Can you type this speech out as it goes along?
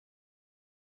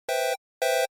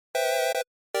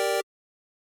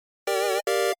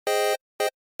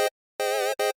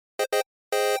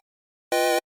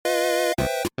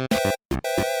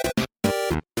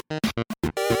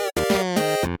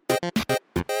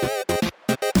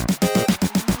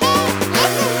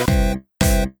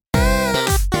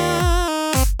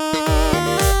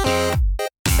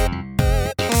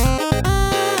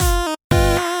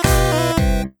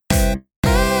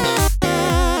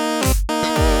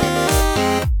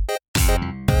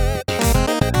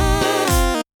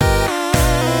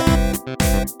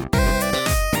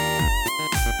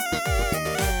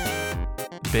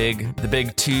The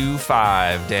big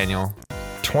 2-5, Daniel.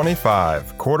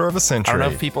 25, quarter of a century. I don't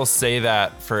know if people say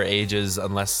that for ages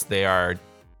unless they are,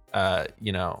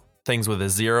 things with a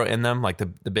 0 in them, like the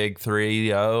big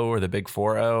 3-0 or the big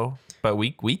 4-0. But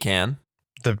we can.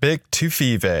 The big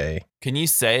 2-5. Can you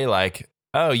say like,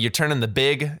 oh, you're turning the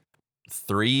big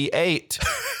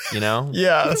 3-8? You know?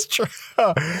 Yeah, that's true.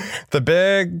 The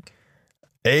big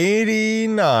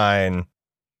 89.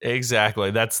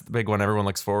 Exactly. That's the big one everyone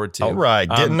looks forward to. All right,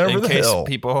 getting over the hill. In case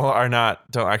people don't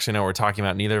actually know what we're talking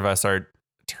about, neither of us are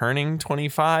turning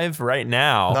 25 right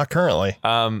now. Not currently.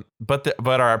 But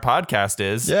our podcast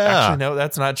is. Yeah. Actually, no,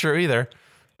 that's not true either.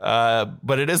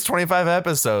 But it is 25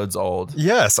 episodes old.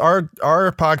 Yes, our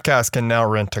podcast can now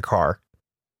rent a car.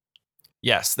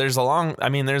 Yes, there's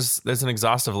an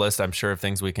exhaustive list, I'm sure, of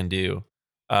things we can do.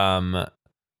 We're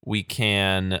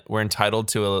entitled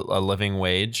to a living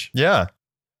wage. Yeah.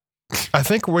 I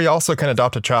think we also can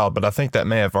adopt a child, but I think that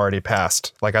may have already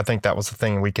passed. Like, I think that was the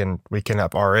thing we can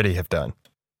already have done.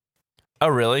 Oh,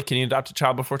 really? Can you adopt a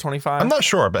child before 25? I'm not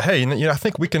sure, but hey, I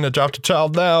think we can adopt a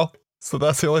child now. So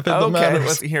that's the only thing that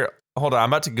matters. Here, hold on. I'm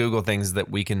about to Google things that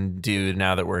we can do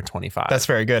now that we're 25. That's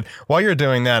very good. While you're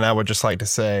doing that, I would just like to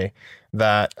say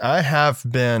that I have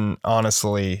been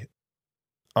honestly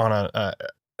on a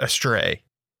stray.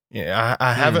 Yeah,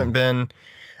 I haven't been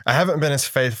as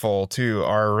faithful to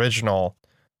our original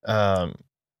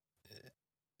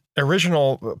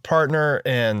partner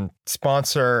and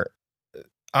sponsor.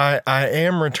 I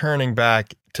am returning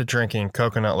back to drinking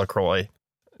coconut LaCroix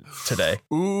today.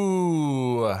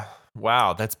 Ooh,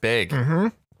 wow, that's big. Mm-hmm.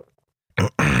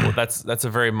 Well, that's a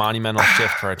very monumental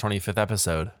shift for our 25th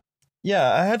episode.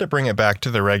 Yeah, I had to bring it back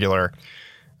to the regular.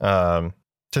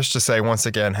 Just to say once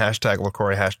again,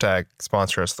 #LaCroix,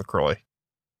 sponsor us LaCroix.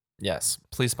 Yes,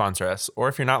 please sponsor us. Or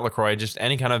if you're not LaCroix, just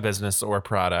any kind of business or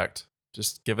product,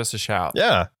 just give us a shout.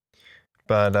 Yeah.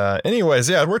 But anyways,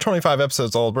 yeah, we're 25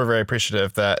 episodes old. We're very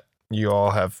appreciative that you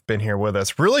all have been here with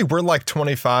us. Really, we're like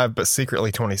 25, but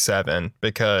secretly 27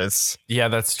 because... Yeah,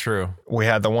 that's true. We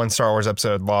had the one Star Wars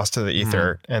episode lost to the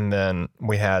ether, and then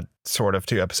we had sort of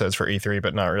 2 episodes for E3,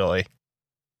 but not really.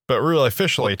 But we're really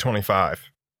officially 25.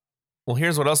 Well,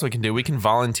 here's what else we can do. We can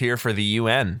volunteer for the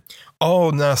UN. Oh,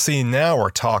 now see, now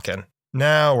we're talking.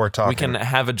 We can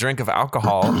have a drink of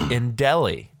alcohol in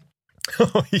Delhi.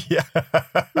 Oh, yeah.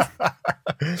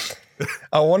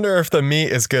 I wonder if the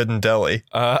meat is good in Delhi.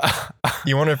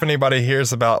 You wonder if anybody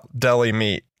hears about Delhi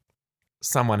meat.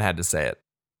 Someone had to say it.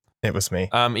 It was me.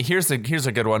 Here's a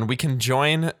good one. We can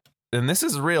join, and this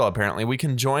is real apparently, we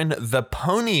can join the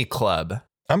Pony Club.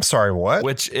 I'm sorry, what?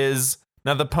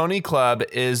 Now, the Pony Club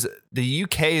is the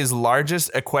UK's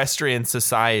largest equestrian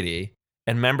society,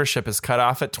 and membership is cut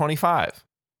off at 25.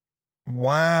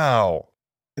 Wow.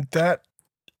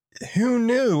 Who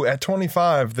knew at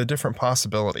 25 the different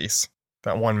possibilities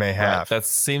that one may have? Right. That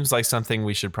seems like something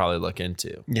we should probably look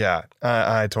into. Yeah,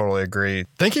 I totally agree.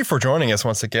 Thank you for joining us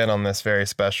once again on this very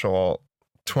special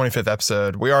 25th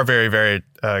episode. We are very, very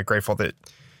grateful that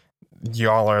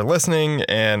y'all are listening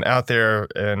and out there,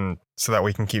 and so that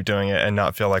we can keep doing it and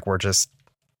not feel like we're just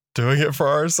doing it for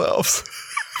ourselves.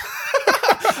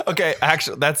 Okay,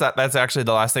 actually, that's actually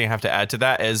the last thing I have to add to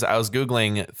that is I was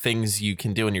Googling things you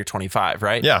can do when you're 25,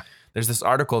 right? Yeah. There's this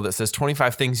article that says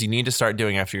 25 things you need to start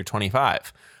doing after you're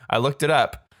 25. I looked it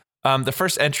up. The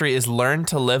first entry is learn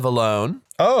to live alone.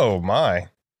 Oh, my.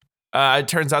 It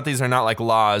turns out these are not like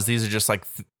laws. These are just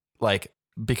like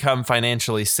become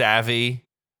financially savvy,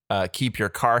 keep your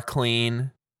car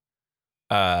clean,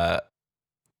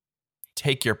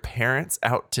 take your parents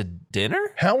out to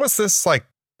dinner. How was this like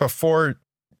before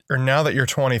or now that you're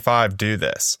 25 do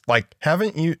this? Like, how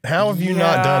have you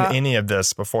not done any of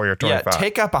this before you're 25? Yeah,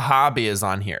 take up a hobby is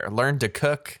on here. Learn to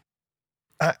cook.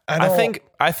 I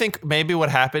think maybe what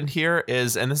happened here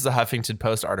is, and this is a Huffington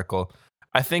Post article,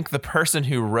 I think the person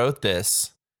who wrote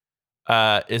this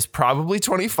is probably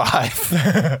 25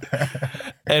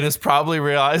 and is probably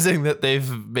realizing that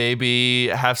they've maybe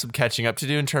have some catching up to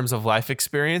do in terms of life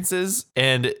experiences,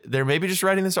 and they're maybe just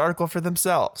writing this article for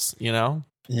themselves, you know?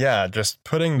 Yeah, just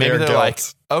putting maybe their they're guilt. like,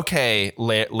 okay,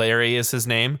 Larry is his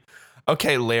name.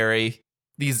 Okay, Larry,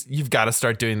 you've got to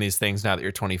start doing these things now that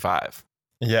you're 25.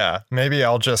 Yeah, maybe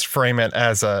I'll just frame it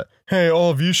as a, hey, all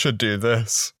of you should do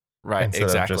this. Right, instead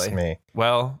exactly. Of just me.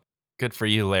 Well, good for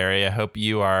you, Larry. I hope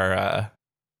you are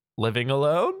living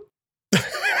alone.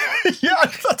 Yeah,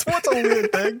 that's what's a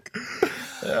weird thing.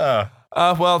 Yeah.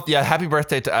 Well, yeah, happy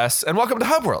birthday to us. And welcome to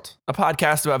Hub World, a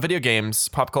podcast about video games,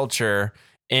 pop culture,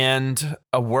 and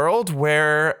a world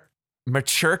where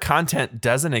mature content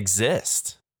doesn't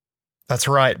exist. That's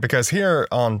right, because here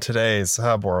on today's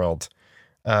Hub World,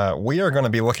 we are going to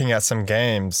be looking at some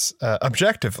games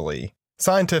objectively,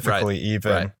 scientifically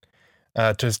even,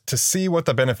 to see what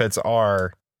the benefits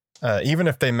are, even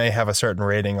if they may have a certain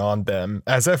rating on them,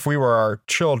 as if we were our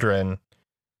children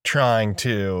trying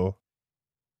to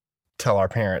tell our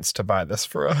parents to buy this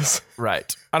for us.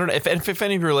 Right. I don't know if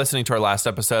any of you were listening to our last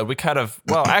episode, we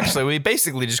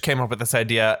basically just came up with this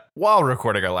idea while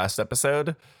recording our last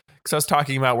episode. Because I was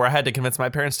talking about where I had to convince my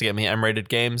parents to get me M-rated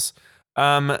games.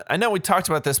 I know we talked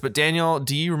about this, but Daniel,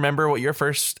 do you remember what your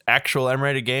first actual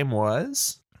M-rated game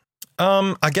was?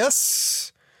 I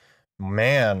guess,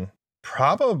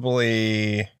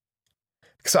 probably,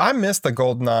 because I missed the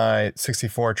GoldenEye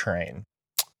 64 train.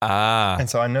 And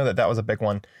so I know that was a big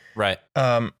one. Right.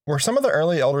 Were some of the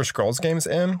early Elder Scrolls games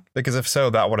in? Because if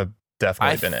so, that would have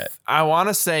definitely been it. I want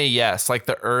to say yes, like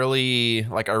the early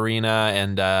Arena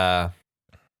and I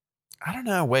don't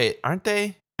know. Wait, aren't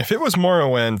they? If it was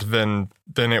Morrowind,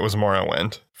 then it was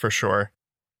Morrowind for sure.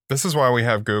 This is why we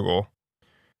have Google.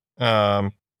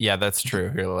 Yeah, that's true.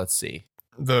 Here, let's see.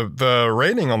 The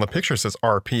rating on the picture says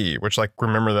RP, which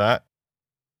remember that?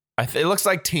 It looks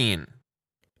like teen.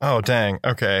 Oh dang.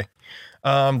 Okay.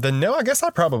 Then no, I guess I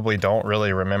probably don't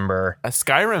really remember.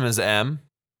 Skyrim is M.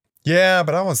 Yeah,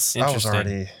 but I was yeah,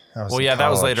 that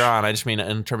was later on. I just mean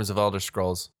in terms of Elder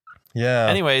Scrolls. Yeah.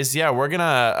 Anyways, yeah, we're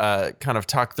gonna kind of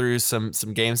talk through some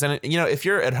games, and if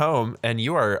you're at home and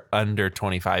you are under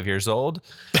 25 years old,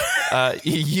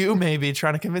 you may be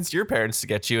trying to convince your parents to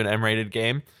get you an M-rated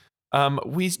game.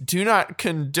 We do not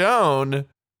condone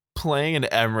playing an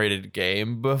M-rated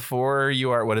game before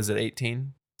you are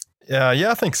 18? Yeah,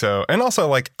 I think so. And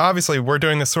also, obviously, we're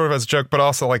doing this sort of as a joke, but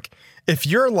also, if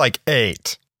you're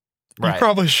 8, you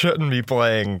probably shouldn't be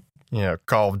playing,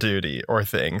 Call of Duty or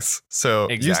things. So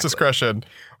use discretion.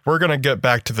 We're going to get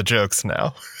back to the jokes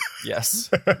now. Yes.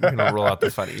 We're going to roll out the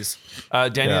funnies.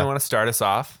 Daniel, you want to start us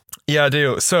off? Yeah, I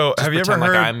do. So just have you ever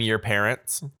heard? I'm your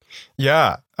parents?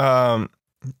 Yeah.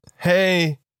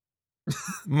 Hey,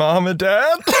 Mom and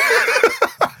Dad.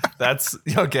 That's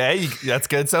okay. That's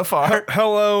good so far.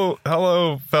 Hello,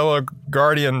 fellow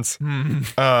guardians.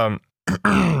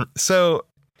 So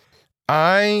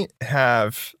I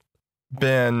have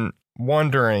been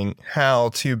wondering how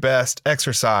to best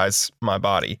exercise my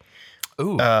body.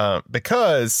 Ooh.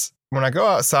 Because when I go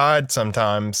outside,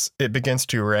 sometimes it begins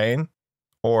to rain,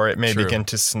 or it may begin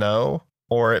to snow,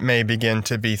 or it may begin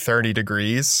to be 30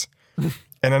 degrees,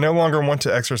 and I no longer want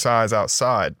to exercise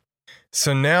outside.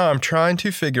 So now I'm trying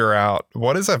to figure out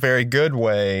what is a very good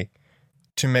way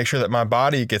to make sure that my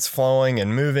body gets flowing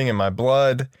and moving and my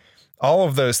blood, all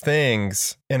of those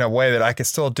things in a way that I can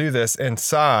still do this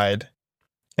inside.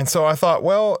 And so I thought,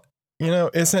 well,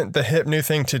 isn't the hip new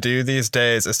thing to do these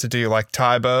days is to do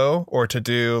Tae Bo or to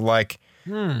do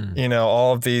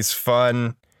all of these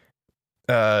fun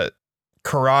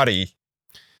karate.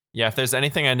 Yeah, if there's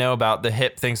anything I know about the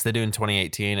hip things they do in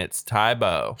 2018, it's Tae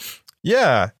Bo.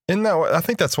 Yeah, I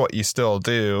think that's what you still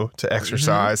do to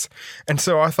exercise. Mm-hmm. And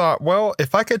so I thought, well,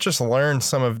 if I could just learn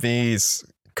some of these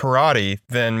karate,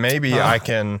 then maybe I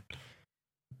can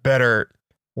better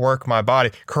work my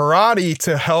body. Karate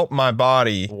to help my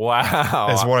body. Wow.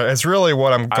 Is really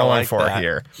what I'm going for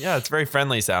here. Yeah, it's very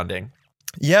friendly sounding.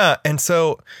 Yeah, and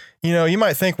so, you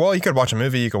might think, well, you could watch a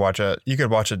movie, you could watch a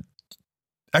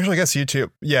actually, I guess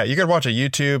YouTube. Yeah, you could watch a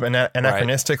YouTube and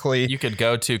anachronistically. You could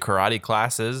go to karate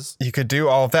classes. You could do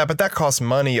all of that, but that costs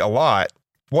money a lot.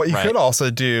 What you could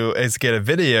also do is get a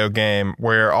video game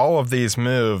where all of these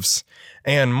moves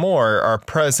and more are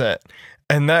present,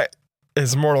 and that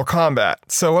is Mortal Kombat.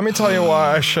 So let me tell you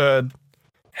why I should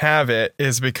have it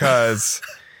is because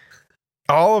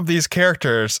all of these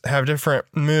characters have different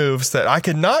moves that I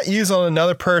could not use on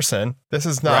another person. This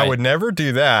is not, I would never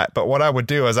do that. But what I would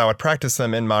do is I would practice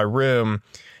them in my room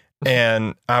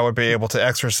and I would be able to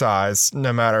exercise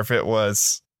no matter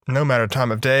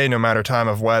time of day, no matter time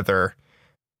of weather.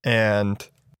 And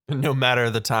no matter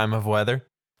the time of weather.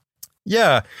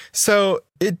 Yeah. So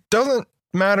it doesn't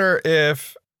matter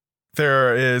if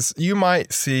you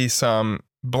might see some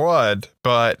blood,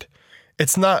 but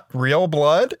it's not real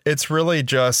blood. It's really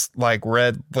just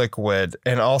red liquid.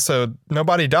 And also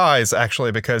nobody dies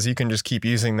actually because you can just keep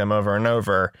using them over and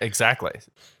over. Exactly.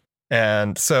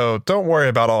 And so don't worry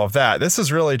about all of that. This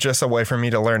is really just a way for me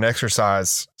to learn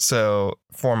exercise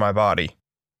for my body.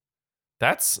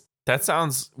 That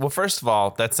sounds, well, first of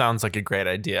all, that sounds like a great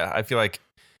idea. I feel like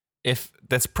if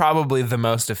that's probably the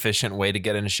most efficient way to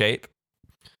get into shape.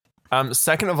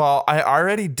 Second of all, I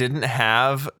already didn't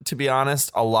have, to be honest,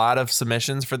 a lot of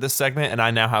submissions for this segment, and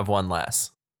I now have one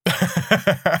less.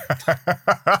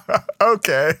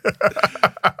 Okay.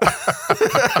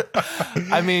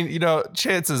 I mean,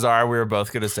 chances are we were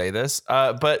both going to say this,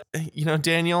 but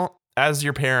Daniel, as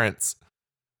your parents,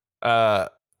 I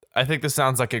think this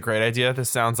sounds like a great idea. This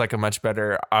sounds like a much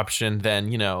better option than,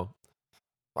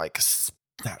 like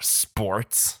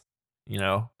sports,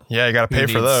 Yeah, you got to pay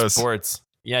for those. Sports.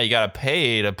 Yeah, you got to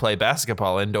pay to play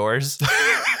basketball indoors.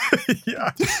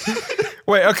 Yeah.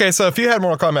 Wait, okay, so if you had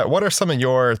Mortal Kombat, what are some of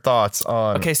your thoughts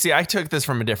on... Okay, see, I took this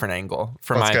from a different angle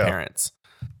from my parents.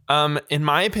 In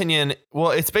my opinion,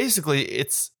 well, it's basically,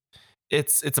 it's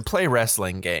a play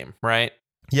wrestling game, right?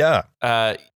 Yeah.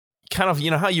 Kind of,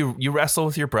 how you wrestle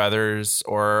with your brothers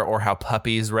or how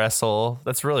puppies wrestle.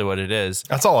 That's really what it is.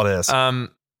 That's all it is. And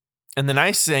the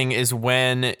nice thing is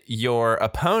when your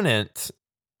opponent,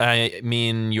 I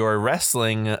mean your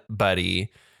wrestling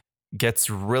buddy, gets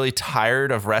really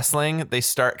tired of wrestling, they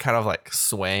start kind of like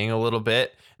swaying a little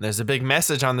bit. And there's a big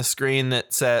message on the screen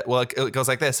that said, well, it goes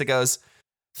like this. It goes,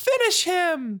 finish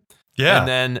him. Yeah. And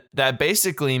then that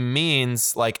basically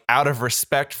means, like, out of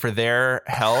respect for their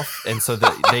health and so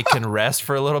that they can rest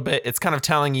for a little bit, it's kind of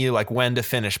telling you like when to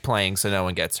finish playing so no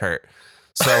one gets hurt.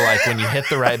 So like when you hit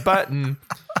the right button,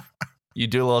 you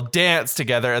do a little dance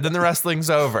together and then the wrestling's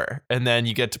over. And then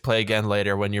you get to play again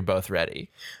later when you're both ready.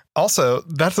 Also,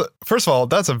 first of all,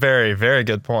 that's a very, very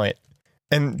good point.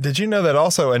 And did you know that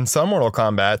also in some Mortal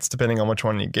Kombats, depending on which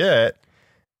one you get,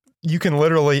 you can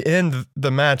literally end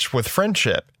the match with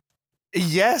friendship?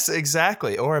 Yes,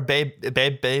 exactly. Or a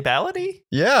babality?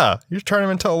 Yeah, you turn him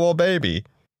into a little baby.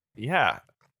 Yeah.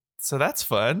 So that's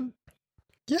fun.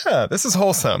 Yeah, this is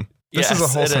wholesome. This is a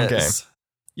wholesome game.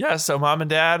 Yeah, so mom and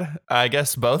dad, I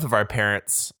guess both of our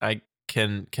parents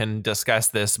can discuss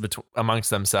this amongst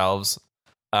themselves.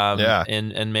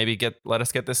 And maybe let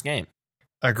us get this game.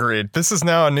 Agreed. This is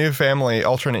now a new family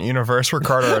alternate universe where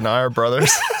Carter and I are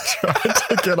brothers trying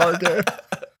to get our game.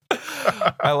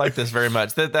 I like this very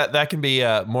much. That can be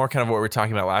more kind of what we were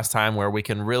talking about last time, where we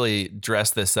can really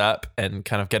dress this up and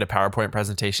kind of get a PowerPoint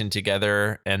presentation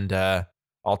together and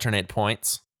alternate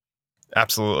points.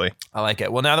 Absolutely. I like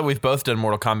it. Well, now that we've both done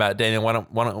Mortal Kombat, Daniel, why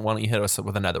don't you hit us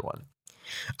with another one?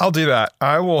 I'll do that.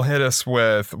 I will hit us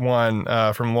with one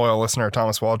from loyal listener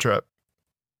Thomas Waldrop.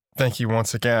 Thank you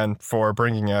once again for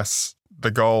bringing us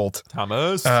the gold,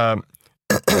 Thomas.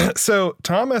 So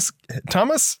Thomas,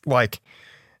 like,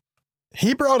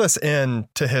 he brought us in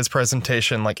to his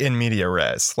presentation like in media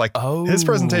res. Like, his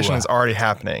presentation is already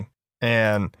happening,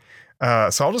 and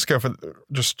so I'll just go for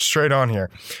just straight on here.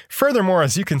 Furthermore,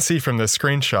 as you can see from this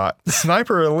screenshot,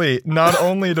 Sniper Elite not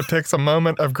only depicts a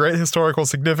moment of great historical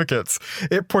significance,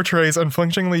 it portrays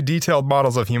unflinchingly detailed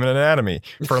models of human anatomy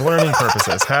for learning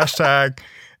purposes. Hashtag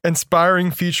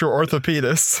inspiring future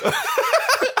orthopedists.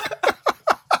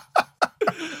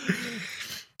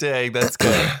 Dang, that's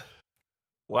good.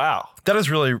 Wow. That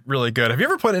is really, really good. Have you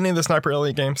ever played any of the Sniper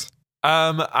Elite games?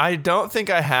 I don't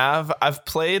think I have. I've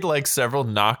played like several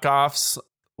knockoffs.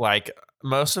 Like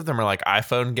most of them are like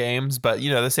iPhone games, but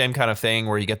the same kind of thing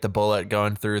where you get the bullet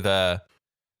going through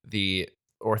the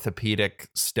orthopedic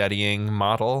steadying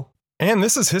model. And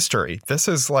this is history. This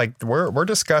is like we're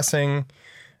discussing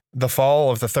the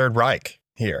fall of the Third Reich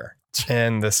here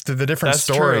and the different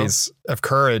stories of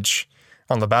courage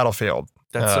on the battlefield.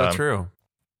 That's so true.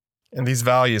 And these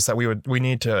values that we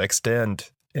need to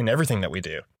extend in everything that we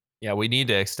do. Yeah, we need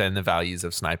to extend the values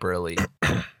of Sniper Elite.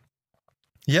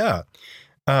 Yeah.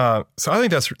 So I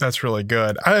think that's really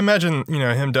good. I imagine,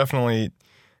 him definitely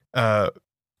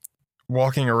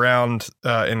walking around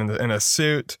in a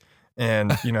suit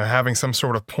and, having some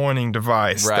sort of pointing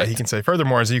device that he can say,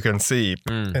 furthermore, as you can see,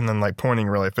 and then like pointing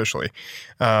really officially.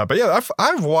 But yeah,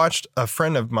 I've watched a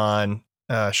friend of mine,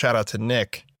 shout out to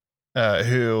Nick,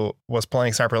 who was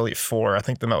playing Sniper Elite 4. I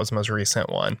think that was the most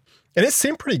recent one. And it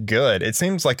seemed pretty good. It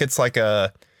seems like it's like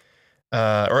or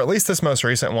at least this most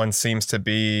recent one seems to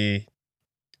be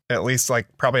at least like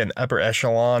probably an upper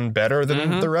echelon better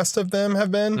than the rest of them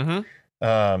have been.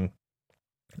 Mm-hmm.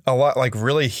 A lot like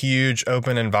really huge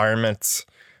open environments.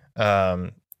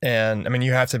 And I mean,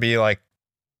 you have to be like,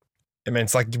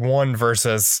 it's like one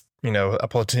versus, a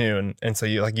platoon. And so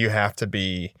you have to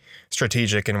be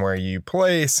strategic in where you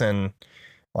place, and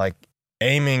like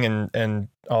aiming and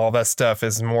all that stuff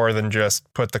is more than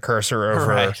just put the cursor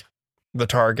over the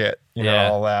target, you know,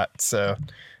 all that. So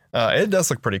it does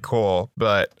look pretty cool,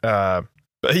 but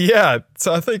yeah.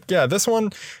 So I think this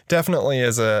one definitely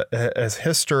is a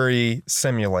history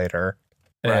simulator,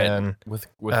 right? And with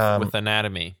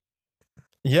anatomy.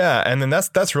 Yeah, and then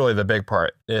that's really the big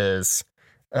part is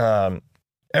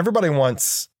everybody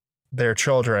wants their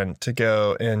children to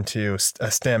go into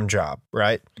a STEM job,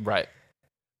 right? Right.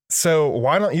 So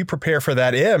why don't you prepare for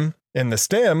that M in the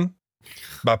STEM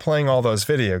by playing all those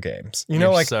video games? You know,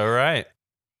 You're like, so right.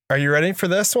 Are you ready for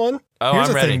this one? Oh, Here's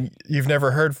I'm ready. Thing you've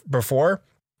never heard before.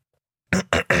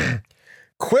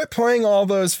 Quit playing all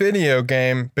those video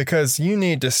games because you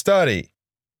need to study.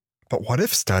 But what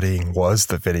if studying was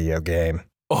the video game?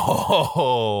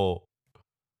 Oh,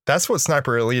 that's what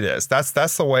Sniper Elite is. That's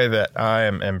the way that I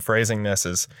am phrasing this.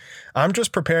 Is I'm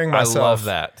just preparing myself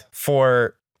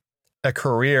for a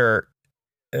career,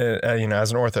 you know,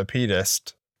 as an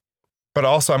orthopedist. But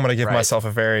also, I'm going to give myself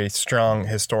a very strong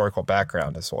historical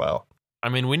background as well. I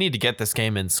mean, we need to get this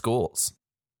game in schools.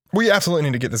 We absolutely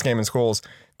need to get this game in schools.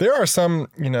 There are some,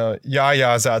 you know,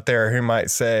 yayas out there who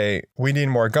might say we need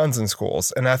more guns in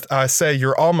schools. And I say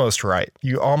you're almost right.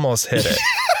 You almost hit it.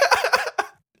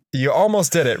 You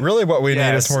almost did it. Really what we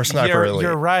need is more Sniper Elite.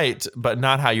 You're right, but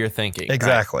not how you're thinking.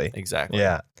 Exactly. Right? Exactly.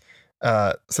 Yeah.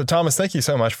 So, Thomas, thank you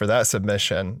so much for that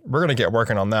submission. We're going to get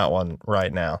working on that one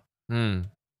right now.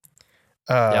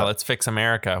 Let's fix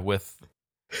America with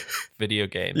video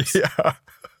games. Yeah.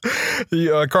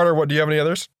 Carter, do you have any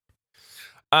others?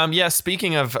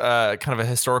 Speaking of kind of a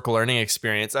historical learning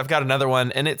experience, I've got another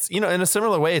one, and it's, you know, in a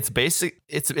similar way, it's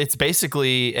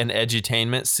basically an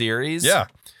edutainment series. Yeah.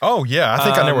 Oh yeah, I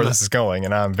think I know where this is going,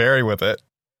 and I'm very with it.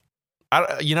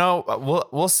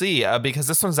 We'll see, because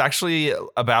this one's actually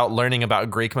about learning about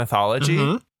Greek mythology.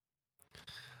 Mm-hmm.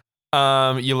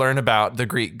 You learn about the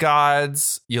Greek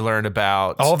gods. You learn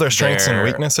about all their strengths and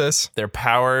weaknesses, their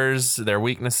powers, their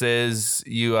weaknesses.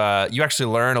 You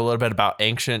actually learn a little bit about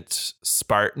ancient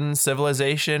Spartan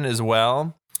civilization as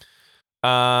well.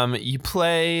 You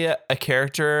play a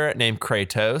character named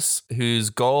Kratos, whose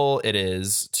goal it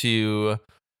is to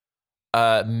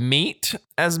meet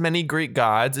as many Greek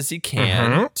gods as he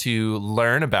can, to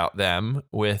learn about them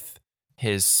with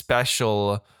his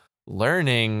special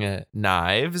learning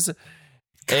knives,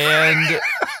 and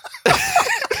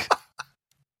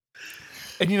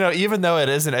and you know, even though it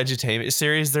is an edutainment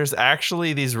series, there's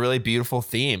actually these really beautiful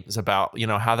themes about, you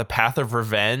know, how the path of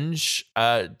revenge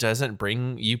doesn't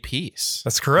bring you peace.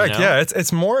 That's correct. You know? Yeah,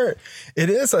 it's more. It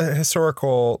is a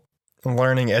historical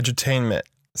learning edutainment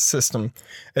system.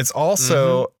 It's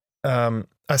also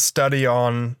a study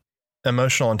on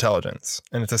emotional intelligence,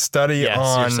 and it's a study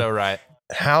on you're so right.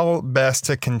 how best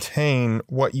to contain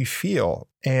what you feel.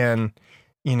 And,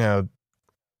 you know,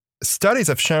 studies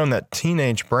have shown that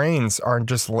teenage brains are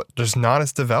just not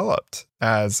as developed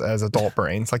as adult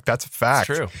brains. Like, that's a fact.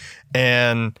 It's true.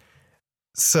 And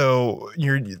so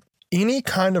any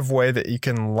kind of way that you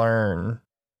can learn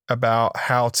about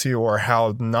how to or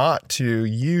how not to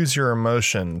use your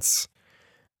emotions,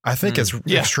 I think is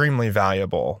extremely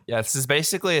valuable. Yeah, this is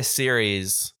basically a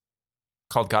series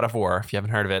called God of War, if you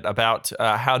haven't heard of it, about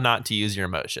how not to use your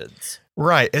emotions.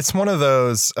 Right. It's one of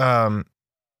those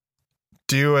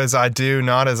do as I do,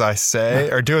 not as I say,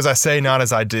 or do as I say, not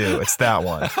as I do. It's that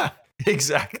one.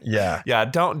 Exactly. Yeah. Yeah,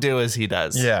 don't do as he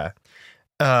does. Yeah.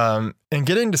 And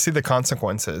getting to see the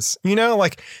consequences. You know,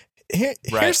 like,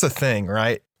 here's the thing,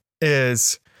 right?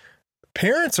 Is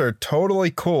parents are totally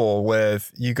cool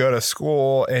with you go to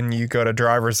school and you go to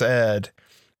driver's ed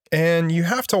and you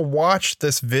have to watch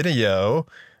this video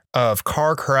of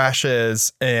car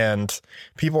crashes and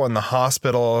people in the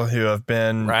hospital who have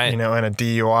been, you know, in a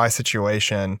DUI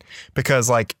situation, because,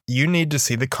 like, you need to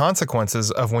see the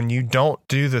consequences of when you don't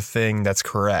do the thing that's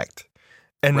correct.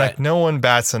 And like, no one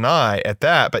bats an eye at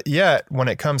that. But yet when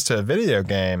it comes to a video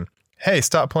game, hey,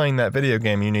 stop playing that video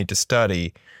game. You need to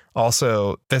study.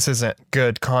 Also, this isn't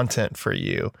good content for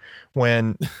you.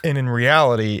 When in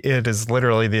reality, it is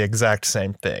literally the exact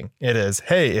same thing. It is,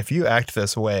 hey, if you act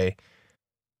this way,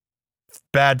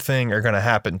 bad thing are going to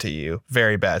happen to you.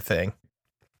 Very bad thing.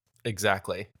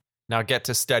 Exactly. Now get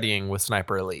to studying with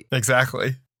Sniper Elite.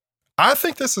 Exactly. I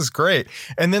think this is great.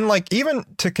 And then, like, even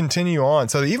to continue on,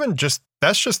 so even just,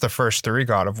 that's just the first 3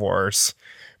 God of Wars.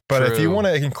 But if you want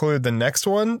to include the next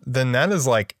one, then that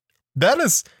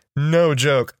is no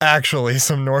joke, actually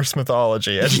some Norse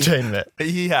mythology edutainment.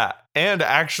 Yeah, and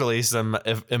actually some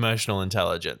emotional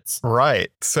intelligence.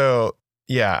 Right. So,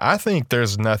 yeah, I think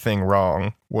there's nothing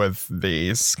wrong with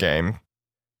these game.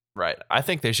 Right. I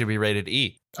think they should be rated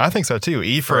E. I think so too.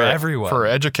 E for everyone. For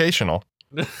educational.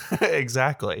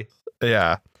 Exactly.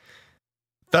 Yeah.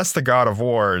 that's the God of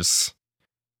Wars.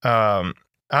 I've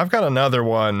got another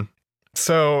one.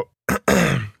 So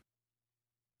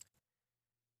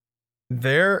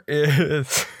there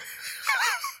is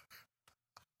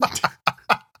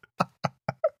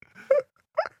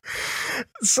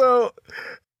so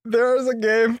there is a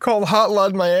game called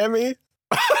Hotline Miami.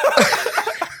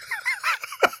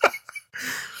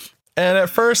 And at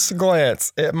first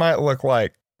glance, it might look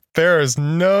like there's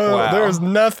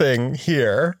nothing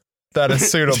here that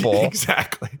is suitable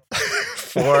exactly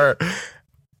for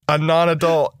a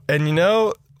non-adult. And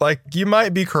you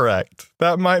might be correct.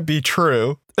 That might be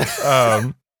true.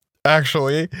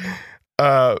 Actually,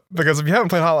 because if you haven't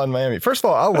played Hotline Miami, first of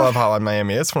all, I love Hotline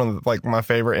Miami. It's one of my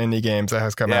favorite indie games that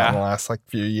has come out in the last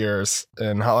few years.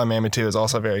 And Hotline Miami 2 is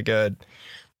also very good.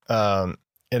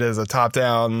 It is a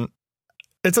top-down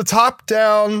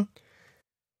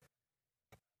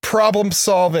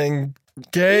problem-solving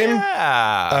game.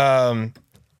 Yeah.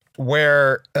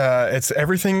 Where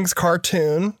everything's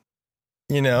cartoon,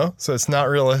 so it's not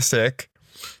realistic.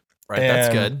 Right,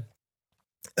 that's good.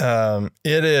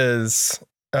 It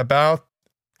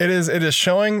is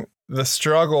showing the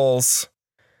struggles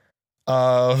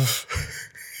of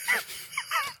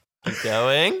Keep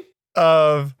going.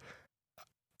 Of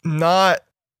not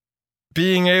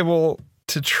being able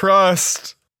to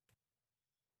trust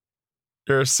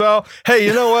yourself. Hey,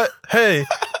 you know what?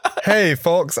 Hey,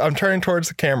 folks, I'm turning towards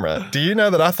the camera. Do you know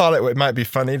that I thought it might be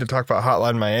funny to talk about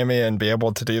Hotline Miami and be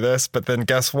able to do this? But then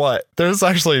guess what? There's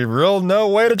actually no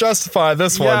way to justify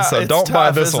this one, so don't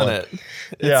buy this one.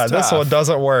 This one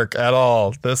doesn't work at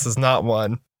all. This is not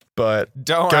one. But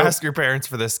don't ask your parents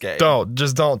for this game. Don't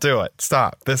do it.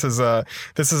 Stop. This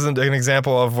isn't an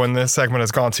example of when this segment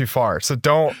has gone too far. So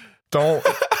don't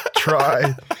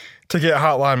try to get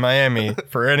Hotline Miami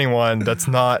for anyone that's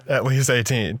not at least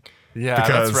 18. Yeah,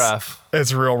 because that's rough.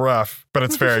 It's real rough, but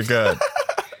it's very good.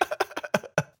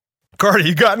 Cardi,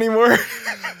 you got any more?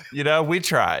 We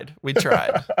tried.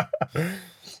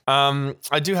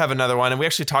 I do have another one, and we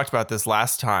actually talked about this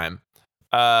last time.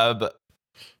 So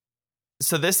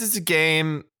this is a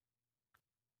game.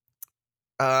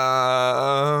 This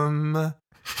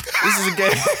is a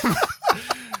game.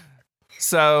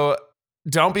 So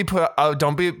don't be put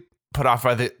off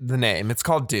by the name. It's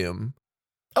called Doom.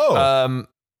 Oh.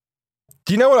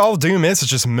 Do you know what all Doom is?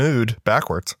 It's just mood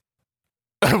backwards.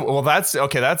 Well, that's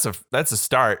okay. That's a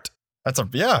start. That's all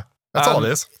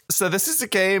it is. So this is a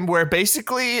game where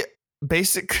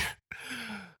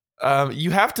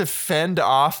you have to fend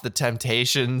off the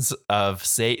temptations of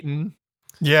Satan.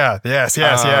 Yeah. Yes.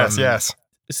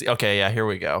 Okay. Yeah. Here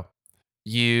we go.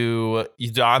 You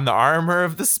don the armor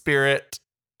of the spirit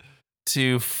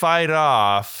to fight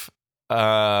off.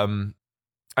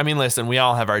 Listen, we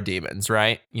all have our demons,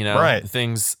 right? Right. The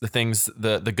things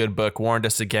the good book warned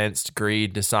us against: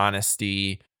 greed,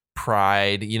 dishonesty,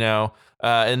 pride,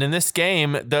 and in this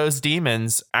game, those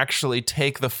demons actually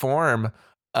take the form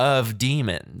of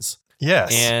demons.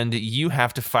 Yes. And you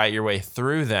have to fight your way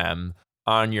through them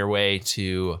on your way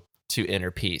to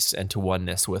inner peace and to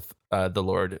oneness with the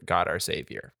Lord God, our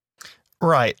Savior.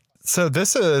 Right. So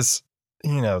this is,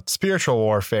 spiritual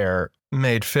warfare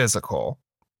made physical.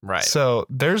 Right. So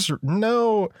this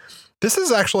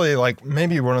is actually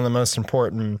maybe one of the most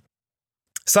important.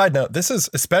 Side note, this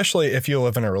is especially if you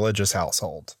live in a religious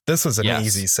household. This is an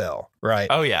easy sell, right?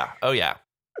 Oh yeah.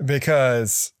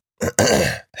 Because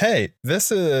hey,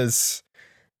 this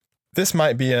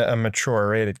might be a mature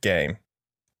rated game,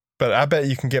 but I bet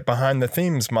you can get behind the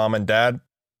themes, Mom and Dad,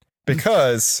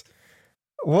 because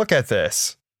look at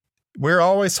this. We're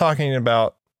always talking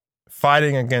about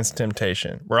fighting against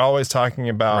temptation. We're always talking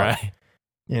about,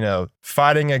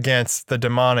 fighting against the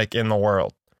demonic in the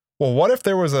world. Well, what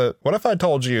if I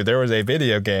told you there was a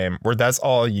video game where that's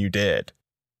all you did?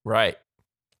 Right.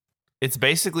 It's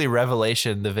basically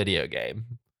Revelation, the video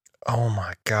game. Oh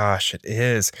my gosh, it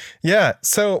is. Yeah.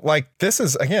 So this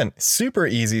is, again, super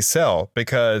easy sell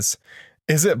because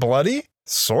is it bloody?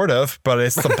 Sort of, but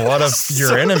it's the blood of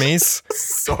your enemies.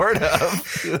 Sort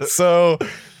of. So,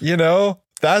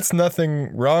 that's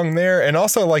nothing wrong there. And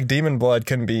also demon blood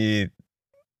can be,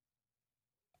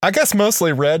 I guess,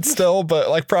 mostly red still,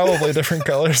 but probably different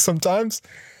colors sometimes.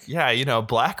 Yeah.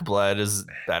 Black blood is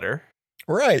better.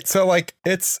 Right. So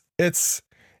it's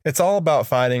all about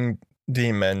fighting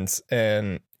demons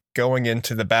and going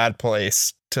into the bad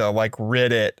place to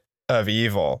rid it of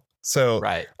evil. So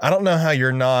right. I don't know how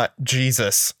you're not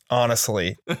Jesus,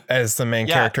 honestly, as the main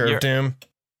character of Doom.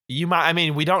 You might.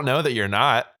 We don't know that you're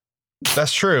not.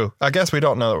 That's true. I guess we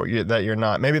don't know that you're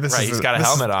not. Maybe this is. He's got a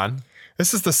helmet on.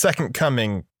 This is the second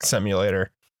coming simulator.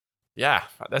 Yeah,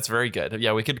 that's very good.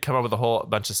 Yeah, we could come up with a whole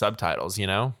bunch of subtitles,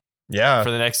 Yeah.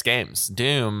 for the next games.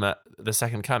 Doom, The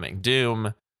Second Coming.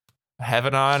 Doom,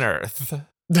 Heaven on Earth.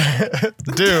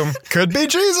 Doom could be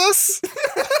Jesus.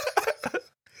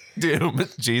 Doom,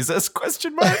 Jesus?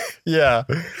 Question mark. Yeah.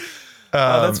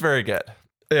 That's very good.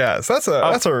 Yeah, so that's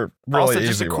a really also, easy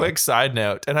just a one. quick side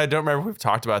note, and I don't remember if we've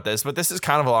talked about this, but this is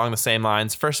kind of along the same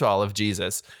lines. First of all, of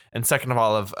Jesus, and second of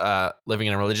all, of living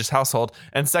in a religious household,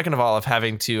 and second of all, of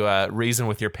having to reason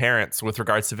with your parents with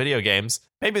regards to video games.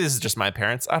 Maybe this is just my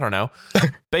parents. I don't know.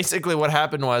 Basically, what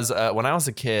happened was when I was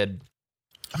a kid.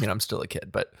 I mean, I'm still a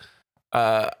kid, but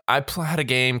I had a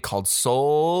game called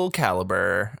Soul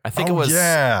Calibur. I think it was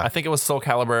Soul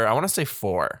Calibur. I want to say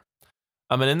 4.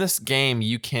 And in this game,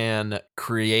 you can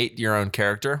create your own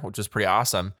character, which was pretty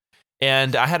awesome.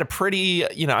 And I had a pretty,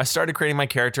 I started creating my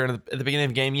character, and at the beginning of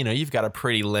the game, you've got a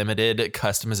pretty limited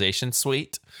customization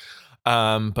suite.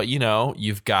 But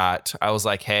I was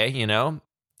like, hey,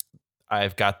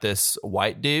 I've got this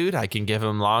white dude. I can give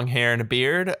him long hair and a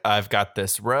beard. I've got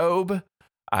this robe.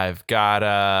 I've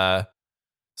got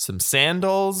some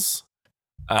sandals.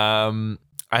 I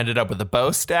ended up with a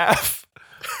bow staff.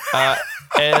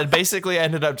 And basically I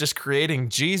ended up just creating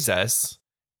Jesus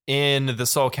in the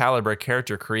Soul Calibur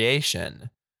character creation.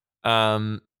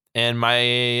 And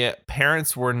my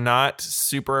parents were not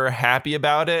super happy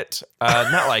about it.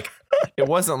 Not like it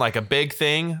wasn't like a big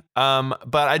thing.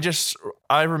 But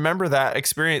I remember that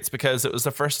experience because it was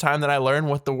the first time that I learned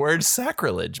what the word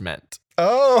sacrilege meant.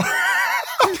 Oh.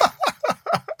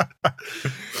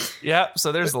 Yeah.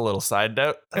 So there's a little side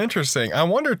note. Interesting. I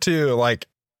wonder too,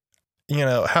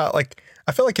 how,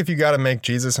 I feel like if you got to make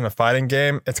Jesus in a fighting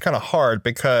game, it's kind of hard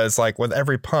because with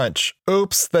every punch,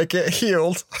 oops, they get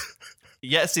healed.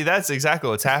 Yeah, see, that's exactly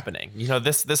what's happening.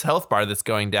 This health bar that's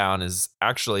going down is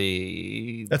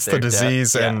actually it's the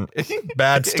disease and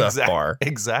bad stuff bar.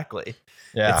 Exactly.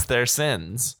 Yeah, it's their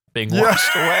sins being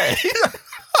washed away.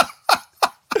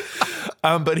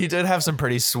 But he did have some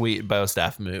pretty sweet bow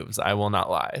staff moves. I will not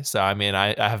lie. So I mean,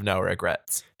 I have no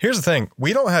regrets. Here's the thing: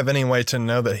 we don't have any way to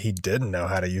know that he didn't know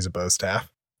how to use a bow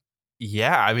staff.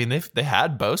 Yeah, I mean they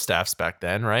had bow staffs back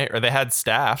then, right? Or they had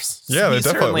staffs. Yeah, they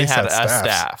definitely had a staffs.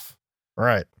 staff.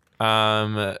 Right.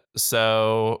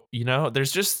 So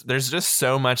there's just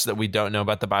so much that we don't know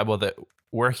about the Bible that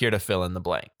we're here to fill in the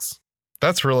blanks.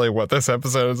 That's really what this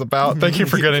episode is about. Thank you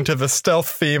for getting to the stealth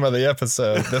theme of the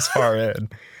episode this far in.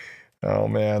 Oh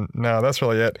man, no, that's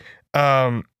really it.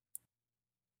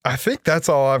 I think that's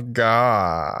all I've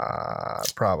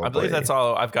got. Probably. I believe that's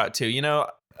all I've got too.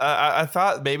 I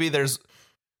thought maybe there's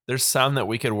some that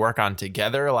we could work on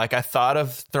together. Like I thought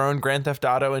of throwing Grand Theft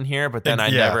Auto in here, but then I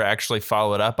never actually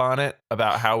followed up on it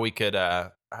about how we could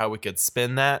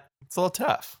spin that. It's a little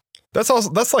tough.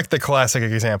 That's like the classic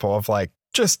example of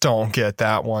just don't get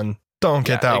that one. Don't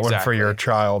get that one for your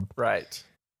child. Right.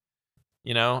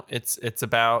 It's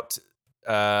about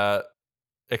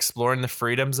exploring the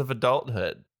freedoms of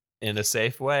adulthood in a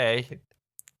safe way.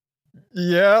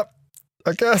 Yeah,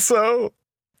 I guess so.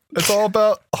 It's all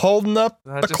about holding up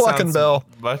a clucking bell.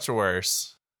 Much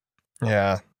worse.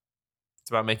 Yeah. It's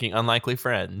about making unlikely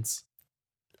friends.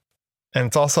 And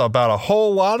it's also about a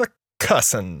whole lot of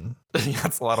cussing.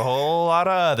 That's a whole lot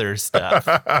of other stuff.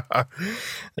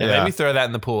 Maybe throw that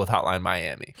in the pool with Hotline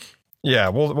Miami. Yeah,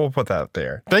 we'll put that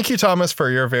there. Thank you, Thomas,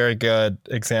 for your very good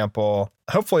example.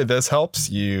 Hopefully this helps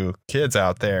you kids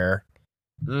out there.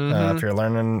 Mm-hmm. If you're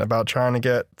learning about trying to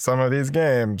get some of these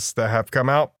games that have come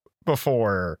out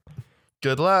before.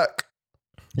 Good luck.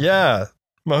 Yeah,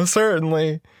 most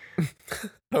certainly.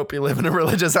 Hope you live in a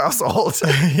religious household.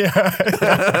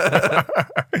 Yeah.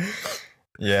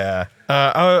 Yeah.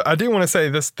 I do want to say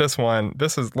this one.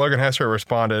 This is Logan Hester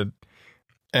responded.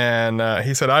 And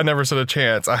he said, I never stood a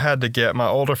chance. I had to get my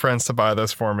older friends to buy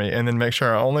this for me and then make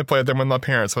sure I only played them when my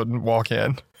parents wouldn't walk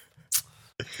in.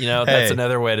 That's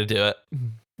another way to do it.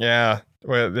 Yeah.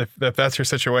 Well, if that's your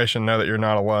situation, know that you're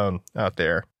not alone out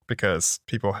there because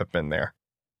people have been there.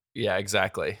 Yeah,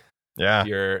 exactly. Yeah.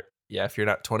 If you're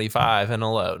not 25 and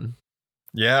alone.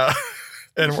 Yeah.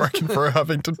 And working for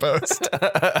Huffington Post.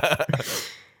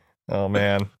 Oh,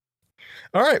 man.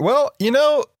 All right. Well,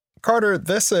 Carter,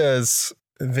 this is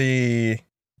the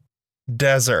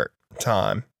desert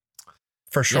time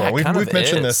for sure. Yeah, we've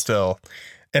mentioned this still,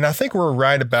 and I think we're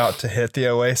right about to hit the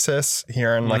oasis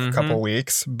here in a couple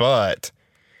weeks, but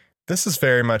this is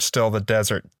very much still the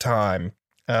desert time.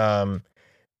 And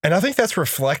I think that's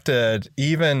reflected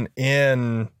even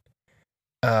in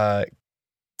the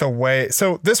way.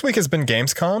 So this week has been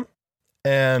Gamescom,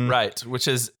 and right, which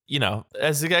is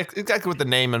as exactly what the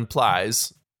name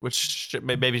implies. which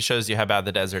maybe shows you how bad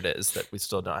the desert is that we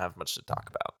still don't have much to talk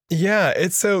about. Yeah,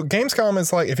 it's so Gamescom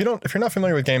is like if you're not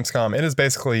familiar with Gamescom, it is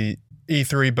basically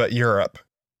E3 but Europe.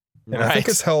 And right. I think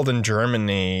it's held in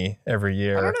Germany every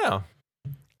year. I don't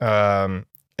know.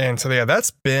 And so yeah,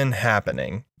 that's been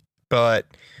happening, but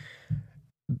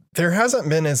there hasn't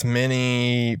been as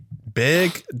many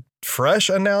big fresh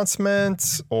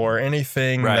announcements or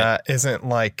anything that isn't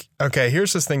like, okay,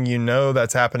 here's this thing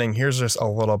that's happening. Here's just a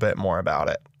little bit more about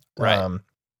it. Right.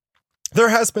 There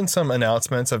has been some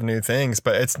announcements of new things,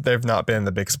 but they've not been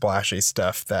the big splashy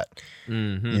stuff that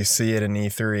you see at an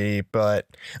E3. But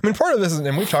I mean, part of this,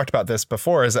 and we've talked about this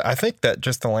before, is that I think that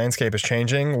just the landscape is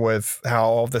changing with how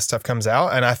all of this stuff comes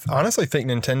out. And I honestly think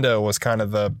Nintendo was kind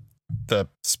of the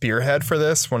spearhead for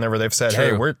this whenever they've said,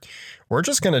 True. Hey, we're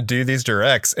just going to do these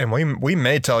directs, and we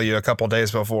may tell you a couple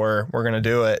days before we're going to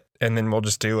do it, and then we'll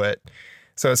just do it.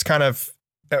 So it's kind of,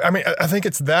 I mean, I think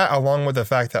it's that along with the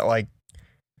fact that like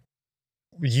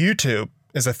YouTube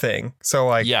is a thing. So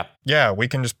like, yeah, we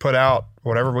can just put out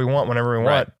whatever we want, whenever we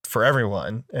want for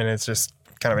everyone. And it's just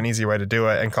kind of an easy way to do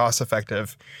it and cost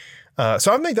effective.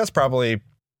 So I think that's probably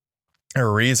a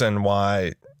reason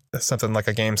why something like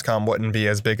a Gamescom wouldn't be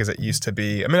as big as it used to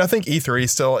be. I mean, I think E3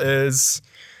 still is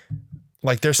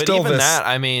like, there's still even this. That,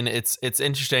 I mean, it's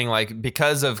interesting, like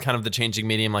because of kind of the changing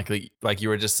medium, like you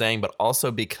were just saying, but also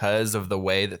because of the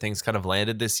way that things kind of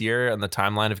landed this year and the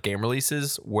timeline of game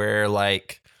releases, where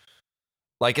like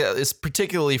it's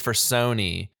particularly for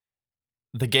Sony,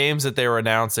 the games that they were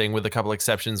announcing, with a couple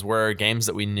exceptions, were games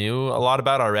that we knew a lot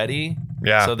about already.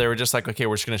 Yeah. So they were just like, okay,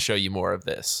 we're just going to show you more of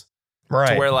this.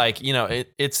 Right. To where like, you know,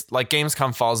 it's like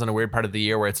Gamescom falls in a weird part of the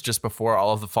year where it's just before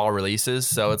all of the fall releases.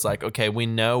 So it's like, okay, we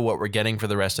know what we're getting for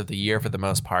the rest of the year for the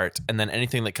most part. And then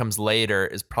anything that comes later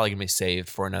is probably gonna be saved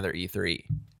for another E3.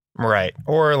 Right.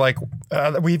 Or like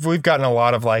we've gotten a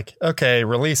lot of like, okay,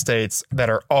 release dates that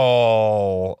are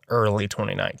all early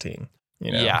 2019.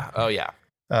 You know? Yeah. Oh yeah.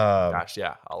 Gosh,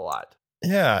 yeah, a lot.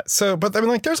 Yeah. So, but I mean,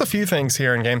 like, there's a few things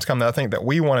here in Gamescom that I think that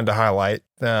we wanted to highlight.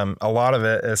 A lot of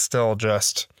it is still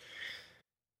just,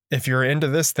 if you're into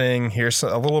this thing, here's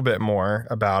a little bit more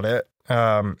about it.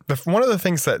 One of the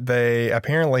things that they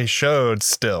apparently showed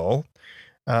still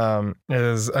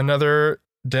is another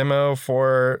demo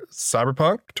for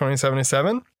Cyberpunk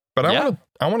 2077. But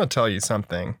I want to tell you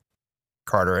something,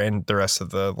 Carter, and the rest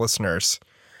of the listeners.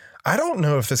 I don't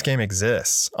know if this game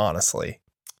exists, honestly.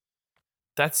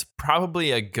 That's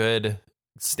probably a good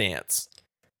stance.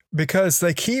 Because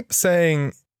they keep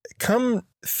saying, come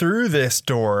through this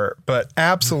door, but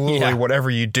absolutely whatever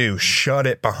you do, shut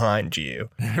it behind you.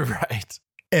 Right.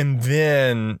 And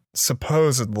then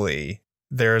supposedly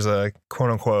there's a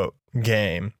quote unquote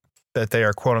game that they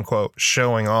are quote unquote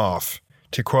showing off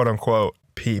to quote unquote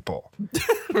people.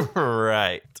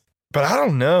 Right. But I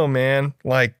don't know, man.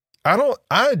 Like, I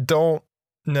don't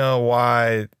know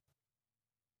why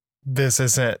this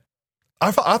isn't.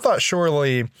 I thought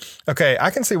surely, okay, I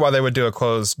can see why they would do a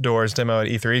closed doors demo at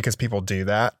E3 because people do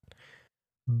that.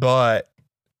 But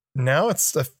now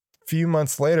it's a couple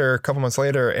months later,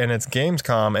 and it's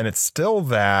Gamescom, and it's still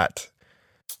that.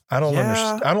 I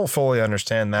don't fully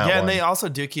understand that. Yeah, one. And they also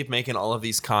do keep making all of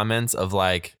these comments of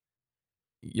like,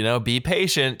 you know, be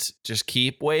patient, just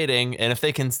keep waiting. And if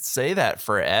they can say that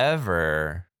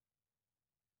forever,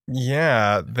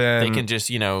 then they can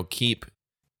just, you know, keep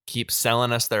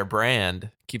selling us their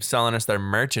brand, keep selling us their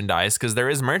merchandise, because there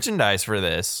is merchandise for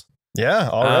this. Yeah,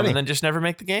 already. And then just never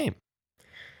make the game.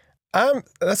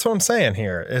 That's what I'm saying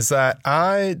here, is that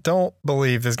I don't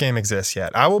believe this game exists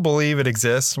yet. I will believe it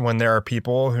exists when there are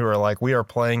people who are like, we are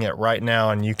playing it right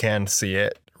now and you can see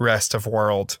it, rest of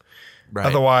world. Right.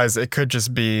 Otherwise, it could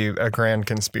just be a grand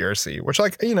conspiracy, which,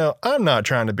 like, you know, I'm not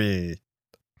trying to be.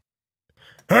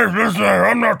 Hey, listen,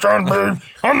 I'm not trying to be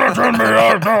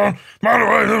out of town. By the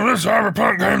way, this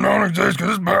Cyberpunk game don't exist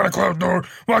because it's behind a closed door.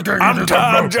 Why can't you I'm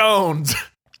Tom Jones.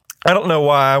 I don't know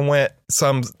why I went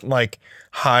some, like,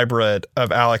 hybrid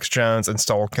of Alex Jones and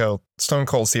Stone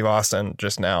Cold Steve Austin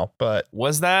just now, but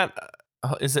was that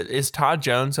is Todd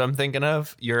Jones who I'm thinking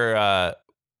of?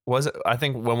 Was it? I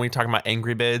think when we were talking about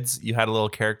Angry Bids, you had a little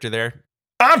character there.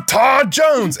 I'm Todd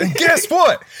Jones, and guess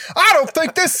what? I don't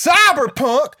think this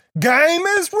Cyberpunk game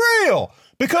is real.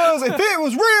 Because if it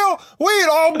was real, we'd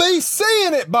all be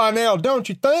seeing it by now, don't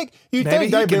you think? You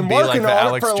think they've been working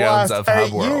on it for the last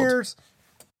 8 years?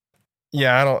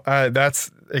 Yeah,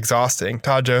 that's exhausting.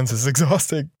 Todd Jones is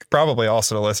exhausting. Probably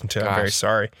also to listen to. Gosh. I'm very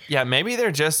sorry. Yeah, maybe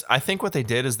I think what they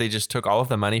did is they just took all of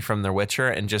the money from The Witcher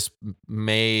and just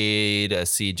made a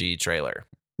CG trailer.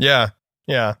 Yeah,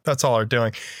 that's all they're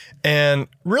doing. And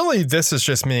really, this is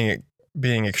just me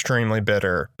being extremely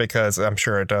bitter because I'm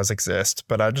sure it does exist,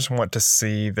 but I just want to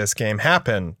see this game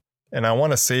happen. And I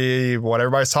want to see what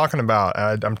everybody's talking about.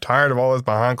 I'm tired of all this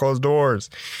behind closed doors.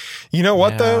 You know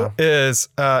what, though, is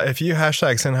if you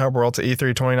hashtag Send Hub World to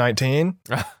E3 2019,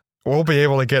 we'll be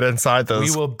able to get inside those.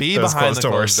 We will be behind the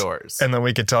closed doors. And then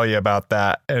we could tell you about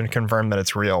that and confirm that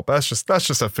it's real. But that's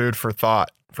just a food for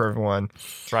thought for everyone.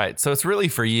 Right. So it's really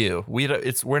for you.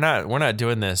 We're not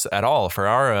doing this at all for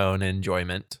our own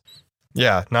enjoyment.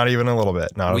 Yeah, not even a little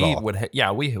bit. Not at all.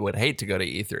 We would hate to go to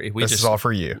E3. This is all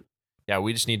for you. Yeah,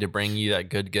 we just need to bring you that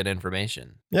good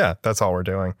information. Yeah, that's all we're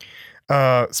doing.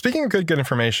 Speaking of good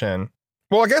information,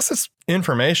 well, I guess it's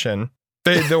information.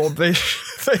 They showed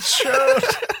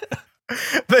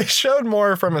they showed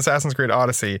more from Assassin's Creed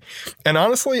Odyssey, and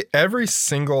honestly, every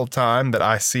single time that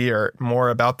I see or more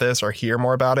about this or hear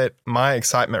more about it, my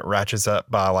excitement ratchets up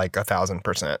by like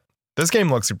 1,000%. This game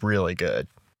looks really good.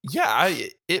 Yeah,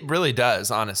 it really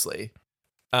does, honestly.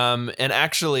 And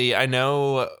actually, I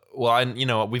know.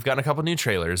 Well, we've gotten a couple new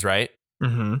trailers, right?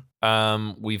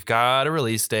 Mm-hmm. We've got a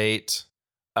release date.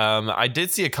 I did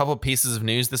see a couple pieces of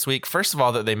news this week. First of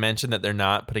all, that they mentioned that they're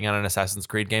not putting out an Assassin's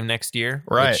Creed game next year,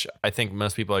 right? Which I think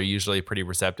most people are usually pretty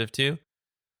receptive to.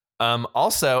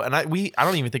 Also, and I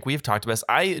don't even think we've talked about this.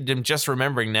 I am just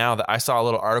remembering now that I saw a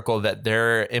little article that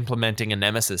they're implementing a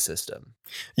Nemesis system.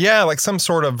 Yeah, like some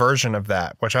sort of version of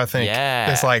that, which I think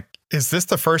is like, is this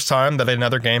the first time that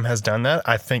another game has done that?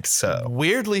 I think so.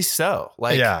 Weirdly so.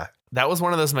 Like, yeah. That was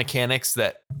one of those mechanics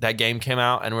that game came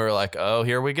out and we were like, oh,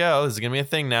 here we go. This is going to be a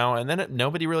thing now. And then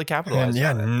nobody really capitalized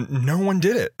on it. No one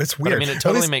did it. It's weird. But, I mean, it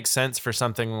totally makes sense for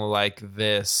something like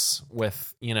this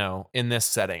with, in this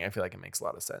setting. I feel like it makes a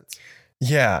lot of sense.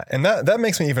 Yeah, and that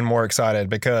makes me even more excited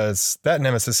because that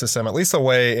Nemesis system, at least the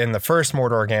way in the first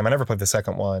Mordor game, I never played the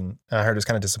second one. I heard it was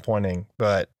kind of disappointing,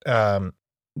 but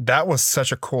that was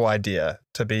such a cool idea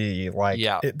to be like,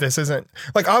 this isn't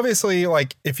like, obviously,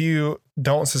 like if you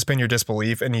don't suspend your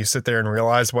disbelief and you sit there and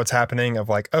realize what's happening of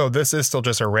like, oh, this is still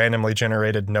just a randomly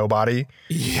generated nobody.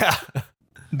 Yeah.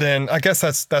 Then I guess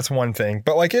that's one thing.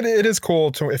 But like it is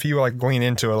cool to, if you like lean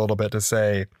into it a little bit, to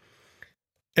say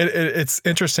it's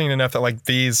interesting enough that like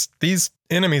these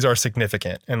enemies are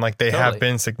significant and like they have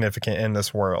been significant in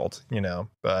this world,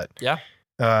 but yeah.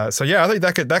 So yeah, I think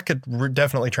that could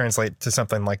definitely translate to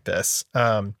something like this.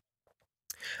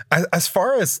 As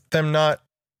far as them not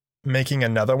making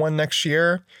another one next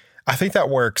year, I think that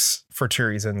works for two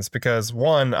reasons. Because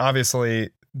one, obviously,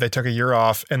 they took a year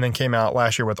off and then came out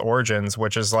last year with Origins,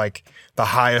 which is like the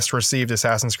highest received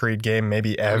Assassin's Creed game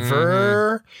maybe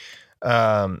ever.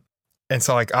 Mm-hmm. And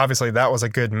so like obviously that was a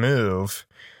good move.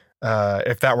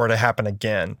 If that were to happen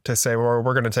again, to say, well,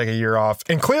 we're going to take a year off,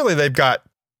 and clearly they've got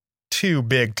two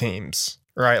big teams,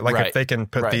 right? Like if they can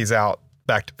put these out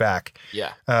back to back.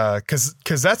 Yeah. Cause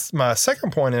that's my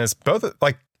second point is both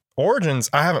like Origins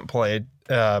I haven't played,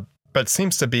 but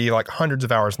seems to be like hundreds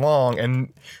of hours long.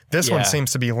 And this one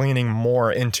seems to be leaning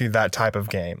more into that type of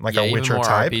game, like a Witcher more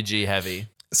type. RPG heavy.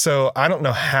 So I don't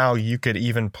know how you could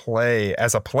even play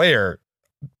as a player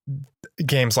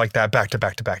games like that back to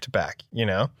back to back to back,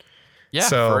 Yeah,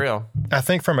 so for real. I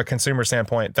think from a consumer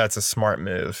standpoint, that's a smart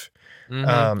move.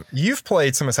 Mm-hmm. You've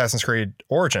played some Assassin's Creed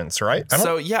Origins, right?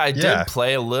 I did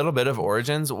play a little bit of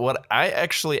Origins. What I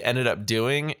actually ended up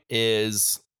doing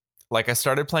is like I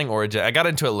started playing Origin. I got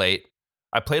into it late.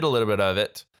 I played a little bit of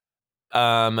it.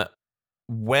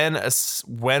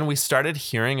 When we started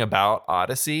hearing about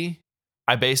Odyssey,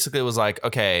 I basically was like,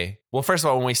 okay, well, first of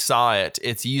all, when we saw it,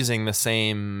 it's using the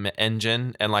same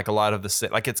engine and like a lot of the,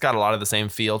 like it's got a lot of the same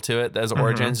feel to it as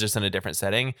Origins, just in a different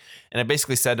setting. And I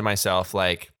basically said to myself,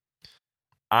 like,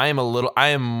 I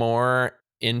am more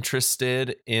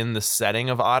interested in the setting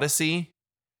of Odyssey.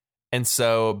 And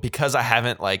so because I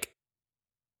haven't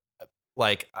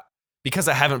because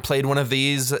I haven't played one of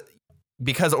these,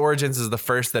 because Origins is the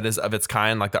first that is of its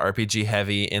kind, like the RPG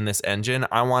heavy in this engine,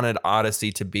 I wanted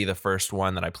Odyssey to be the first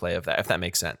one that I play of that, if that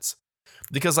makes sense.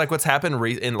 Because like what's happened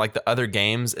in like the other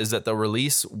games is that they'll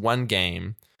release one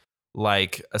game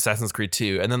like Assassin's Creed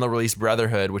 2, and then they'll release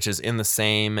Brotherhood, which is in the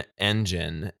same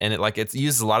engine, and it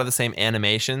uses a lot of the same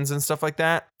animations and stuff like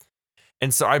that.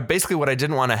 And so what I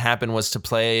didn't want to happen was to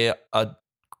play a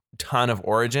ton of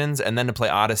Origins and then to play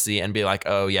Odyssey and be like,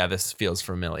 oh yeah, this feels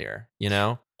familiar,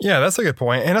 Yeah, that's a good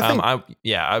point. And I think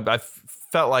I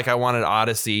felt like I wanted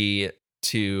Odyssey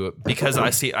to, because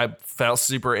I felt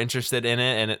super interested in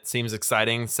it and it seems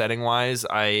exciting setting wise.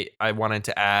 I wanted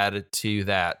to add to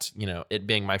that, it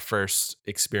being my first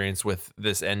experience with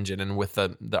this engine and with the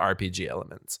RPG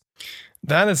elements.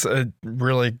 That is a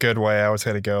really good way, I would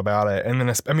say, to go about it. And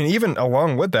then, I mean, even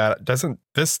along with that, doesn't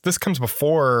this comes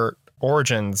before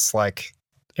Origins like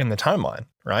in the timeline,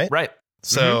 right? Right.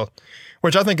 So,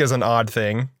 which I think is an odd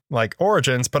thing, like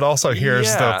Origins, but also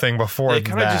here's the thing before they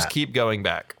kind of just keep going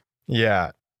back.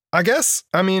 Yeah. I guess,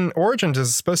 I mean, Origins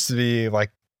is supposed to be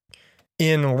like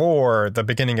in lore, the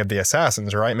beginning of the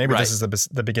Assassins, right? Maybe this is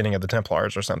the beginning of the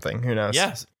Templars or something. Who knows?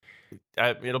 Yes.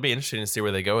 It'll be interesting to see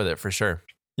where they go with it for sure.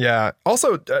 Yeah.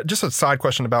 Also, just a side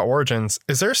question about Origins.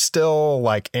 Is there still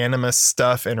like Animus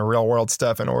stuff and real world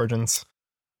stuff in Origins?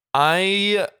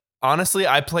 Honestly,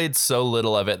 I played so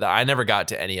little of it that I never got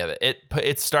to any of it.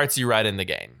 It starts you right in the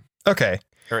game. Okay.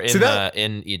 Or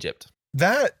in Egypt.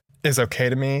 That is okay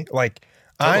to me. Like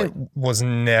totally.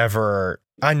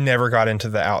 I never got into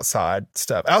the outside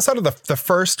stuff. Outside of the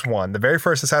first one, the very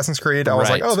first Assassin's Creed, I was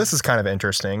like, oh, this is kind of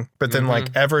interesting. But then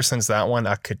like ever since that one,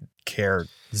 I could care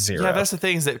zero. Yeah, that's the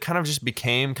thing is that kind of just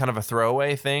became kind of a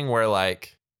throwaway thing where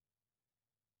like,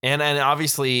 and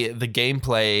obviously the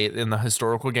gameplay and the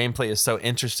historical gameplay is so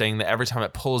interesting that every time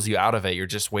it pulls you out of it, you're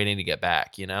just waiting to get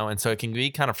back, you know? And so it can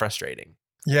be kind of frustrating.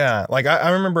 Yeah, like I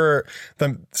remember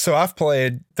the most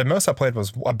I played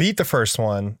was I beat the first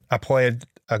one. I played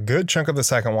a good chunk of the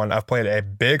second one. I've played a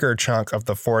bigger chunk of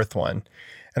the fourth one,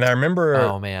 and I remember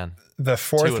the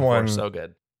fourth one so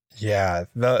good. Yeah,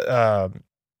 that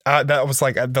was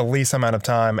like the least amount of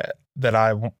time that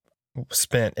I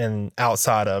spent in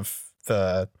outside of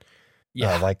the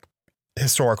like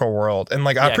historical world, and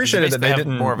like I appreciated that they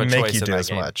didn't make you do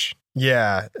as much.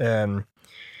 Yeah, and.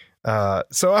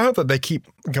 So I hope that they keep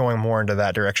going more into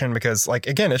that direction because like,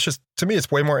 again, it's just, to me, it's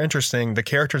way more interesting. The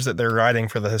characters that they're writing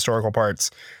for the historical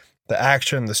parts, the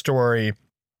action, the story,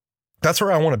 that's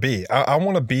where I want to be. I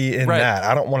want to be in that.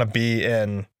 I don't want to be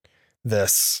in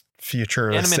this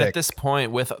futuristic. And I mean, at this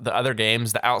point with the other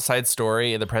games, the outside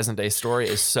story and the present day story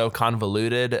is so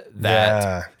convoluted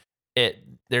that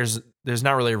there's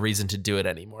not really a reason to do it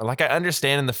anymore. Like I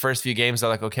understand in the first few games, they're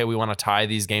like, okay, we want to tie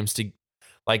these games to,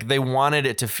 like they wanted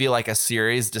it to feel like a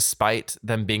series despite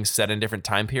them being set in different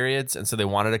time periods. And so they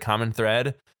wanted a common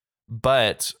thread,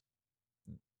 but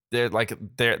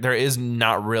there is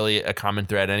not really a common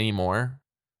thread anymore.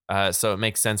 So it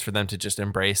makes sense for them to just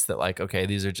embrace that, like, okay,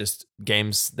 these are just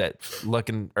games that look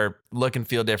and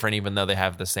feel different, even though they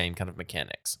have the same kind of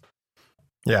mechanics.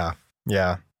 Yeah.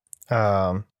 Yeah.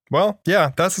 Well,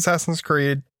 yeah, that's Assassin's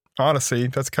Creed Odyssey.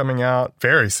 That's coming out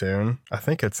very soon. I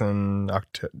think it's in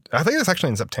October. I think it's actually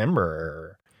in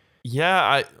September.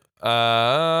 Yeah,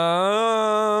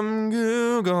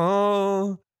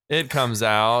 Google. It comes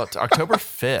out October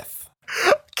 5th.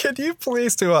 Can you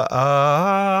please do Google?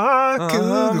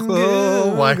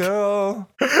 Like,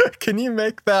 can you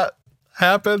make that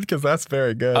happen? Because that's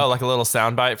very good. Oh, like a little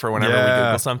soundbite for whenever we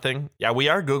Google something. Yeah, we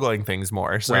are Googling things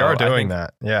more. So we are doing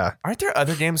that. Yeah. Aren't there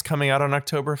other games coming out on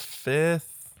October 5th?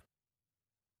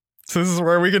 So this is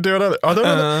where we could do it. I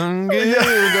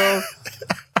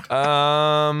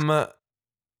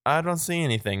don't see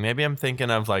anything. Maybe I'm thinking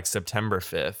of like September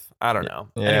 5th. I don't know.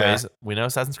 Yeah. Anyways, we know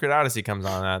Assassin's Creed Odyssey comes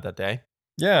on that day.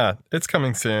 Yeah, it's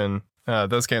coming soon.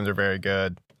 Those games are very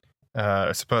good.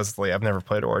 Supposedly, I've never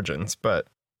played Origins, but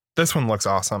this one looks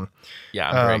awesome. Yeah,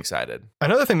 I'm very excited.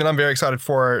 Another thing that I'm very excited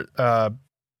for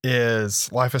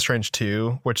is Life is Strange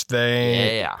 2, which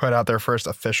they put out their first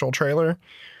official trailer.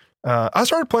 I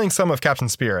started playing some of Captain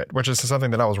Spirit, which is something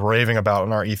that I was raving about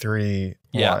on our E3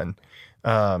 one.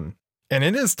 And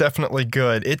it is definitely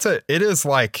good. It is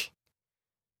like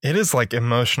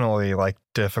emotionally like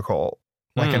difficult,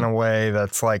 like in a way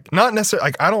that's like not necessarily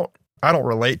like I don't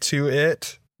relate to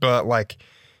it, but like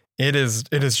it is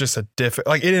just a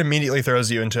like it immediately throws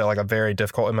you into like a very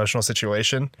difficult emotional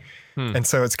situation. And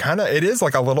so it is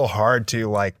like a little hard to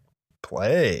like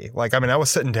play. Like, I mean, I was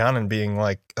sitting down and being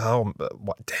like, oh,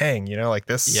 dang, you know, like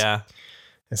this. Yeah.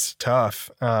 It's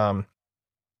tough. So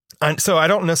I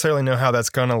don't necessarily know how that's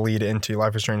going to lead into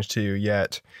Life is Strange 2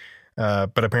 yet.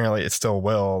 But apparently it still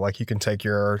will. Like you can take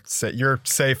your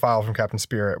save file from Captain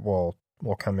Spirit will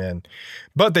come in.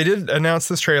 But they did announce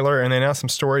this trailer and they announced some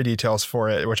story details for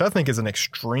it, which I think is an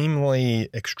extremely,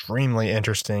 extremely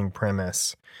interesting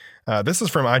premise. This is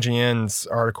from IGN's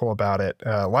article about it.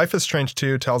 Life is Strange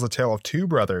 2 tells a tale of two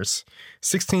brothers,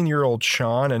 16-year-old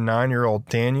Sean and 9-year-old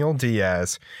Daniel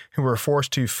Diaz, who were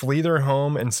forced to flee their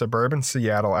home in suburban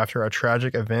Seattle after a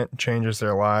tragic event changes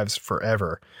their lives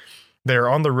forever. They are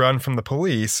on the run from the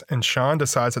police, and Sean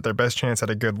decides that their best chance at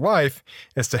a good life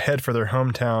is to head for their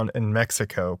hometown in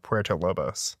Mexico, Puerto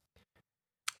Lobos.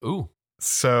 Ooh.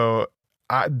 So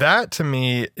that to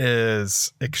me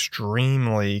is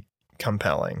extremely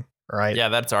compelling. Right. Yeah,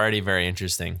 that's already very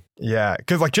interesting. Yeah,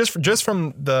 because like just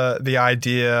from the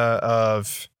idea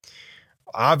of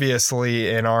obviously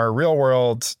in our real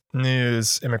world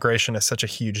news immigration is such a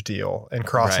huge deal and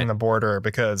crossing the border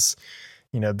because,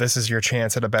 this is your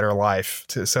chance at a better life.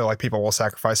 So like people will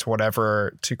sacrifice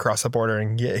whatever to cross the border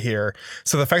and get here.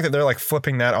 So the fact that they're like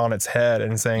flipping that on its head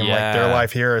and saying like their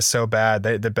life here is so bad,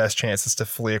 the best chance is to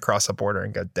flee across the border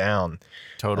and go down.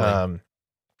 Totally.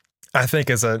 I think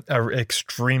is a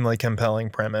extremely compelling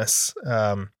premise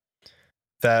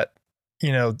that,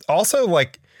 also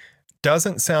like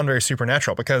doesn't sound very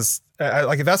supernatural because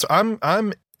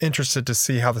I'm interested to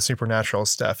see how the supernatural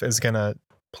stuff is going to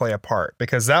play a part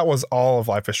because that was all of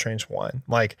Life is Strange 1.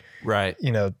 Like, right.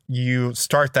 You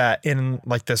start that in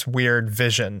like this weird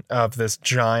vision of this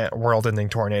giant world ending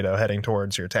tornado heading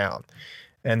towards your town.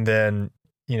 And then,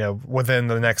 within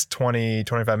the next 20,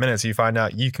 25 minutes, you find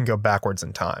out you can go backwards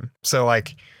in time. So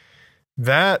like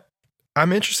that,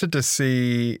 I'm interested to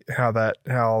see how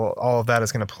all of that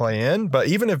is going to play in. But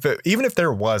even if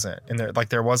there wasn't, and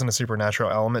there wasn't a supernatural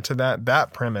element to that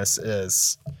premise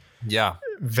is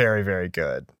very, very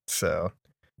good. So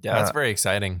that's very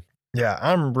exciting. Yeah,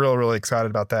 I'm really, really excited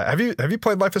about that. Have you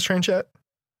played Life is Strange yet?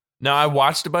 No, I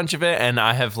watched a bunch of it, and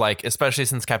I have like, especially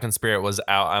since Captain Spirit was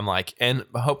out, I'm like, and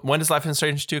when does Life is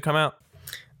Strange 2 come out?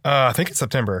 I think it's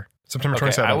September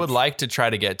 27th. I would like to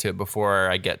try to get to it before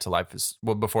I get to Life is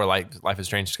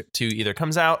Strange 2 either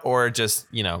comes out or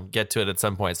just, get to it at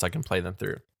some point so I can play them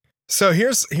through. So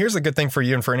here's a good thing for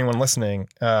you and for anyone listening.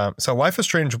 So Life is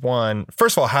Strange 1,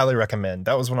 first of all, highly recommend.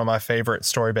 That was one of my favorite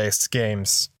story-based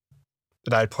games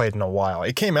that I'd played in a while.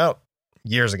 It came out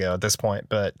years ago at this point,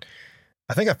 but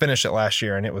I think I finished it last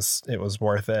year and it was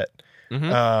worth it.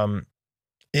 Mm-hmm.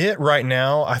 It right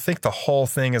now, I think the whole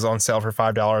thing is on sale for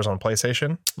 $5 on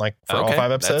PlayStation, like for all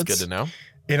 5 episodes. That's good to know.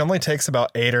 It only takes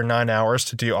about 8 or 9 hours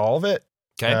to do all of it.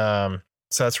 Okay.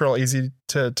 So that's real easy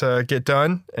to get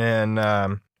done. And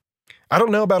I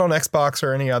don't know about on Xbox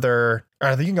or any other.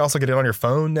 I think you can also get it on your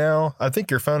phone now. I think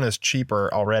your phone is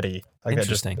cheaper already. Like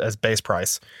Interesting. Just as base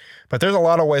price. But there's a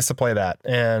lot of ways to play that.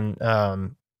 And a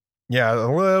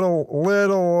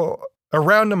little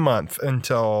around a month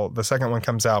until the second one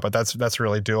comes out, but that's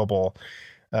really doable.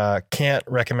 Can't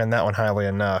recommend that one highly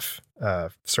enough,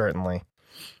 certainly.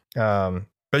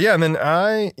 But yeah, and then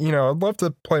I'd love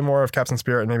to play more of Captain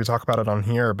Spirit and maybe talk about it on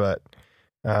here, but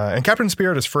and Captain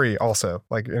Spirit is free also,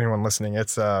 like anyone listening.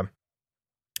 It's a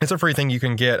free thing you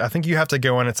can get. I think you have to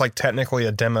go in, it's like technically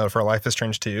a demo for Life is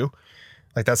Strange 2.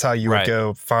 Like that's how you would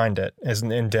go find it, is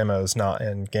in demos, not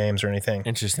in games or anything.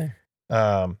 Interesting.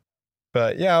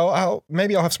 But yeah,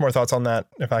 maybe I'll have some more thoughts on that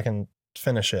if I can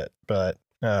finish it. But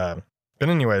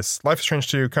anyways, Life is Strange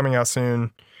 2 coming out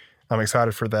soon. I'm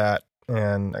excited for that,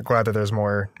 and I'm glad that there's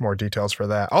more details for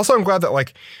that. Also, I'm glad that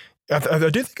like I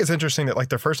do think it's interesting that like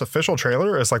the first official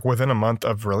trailer is like within a month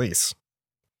of release.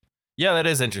 Yeah, that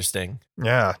is interesting.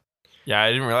 Yeah. Yeah,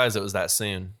 I didn't realize it was that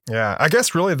soon. Yeah, I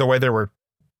guess really the way they were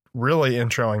really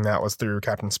introing that was through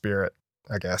Captain Spirit,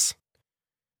 I guess.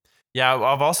 Yeah,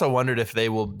 I've also wondered if they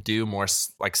will do more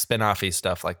like spin-off-y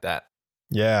stuff like that.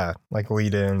 Yeah, like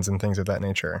lead-ins and things of that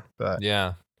nature. But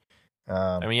yeah.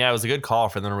 I mean, it was a good call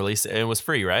for them to release it. It was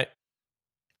free, right?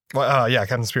 Well, yeah,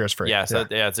 Captain Spirit's free. Yeah, so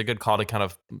it's a good call to kind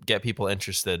of get people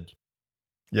interested.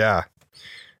 Yeah.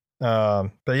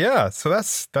 But yeah, so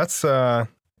that's Life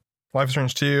is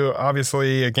Strange 2.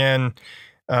 Obviously, again,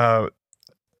 those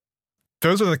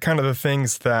are the kind of the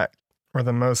things that were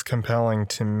the most compelling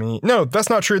to me. No, that's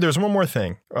not true. There's one more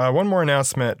thing. One more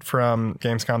announcement from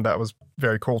Gamescom that was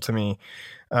very cool to me.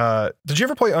 Did you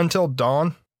ever play Until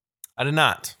Dawn? I did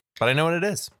not, but I know what it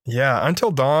is. Yeah,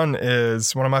 Until Dawn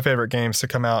is one of my favorite games to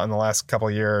come out in the last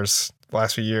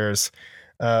few years.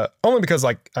 Only because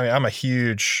I'm a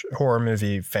huge horror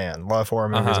movie fan. Love horror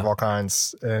movies of all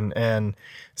kinds. And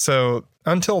so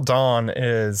Until Dawn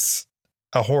is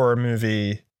a horror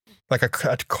movie, like a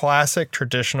classic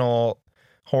traditional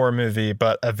horror movie,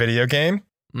 but a video game.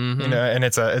 Mm-hmm. And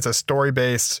it's a story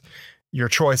based, your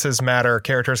choices matter,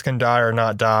 characters can die or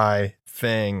not die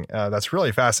thing. That's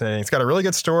really fascinating. It's got a really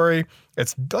good story.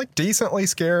 It's like decently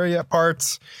scary at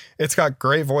parts. It's got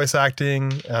great voice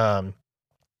acting.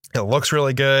 It looks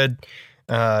really good.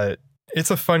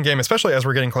 It's a fun game, especially as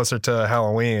we're getting closer to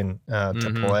Halloween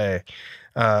to play.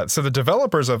 So the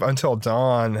developers of Until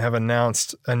Dawn have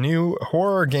announced a new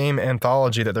horror game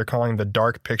anthology that they're calling the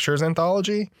Dark Pictures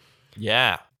Anthology.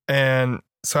 Yeah. And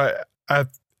so I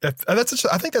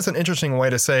think that's an interesting way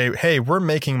to say, hey, we're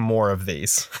making more of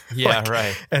these. Yeah,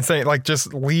 right. And saying like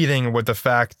just leading with the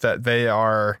fact that they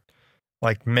are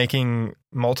like making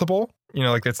multiple,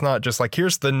 like it's not just like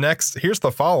here's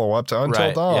the follow up to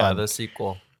Until Dawn. Yeah, the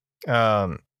sequel.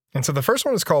 And so the first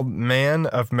one is called Man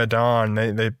of Medan.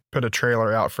 They put a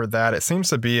trailer out for that. It seems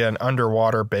to be an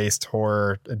underwater-based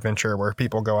horror adventure where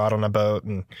people go out on a boat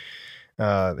and,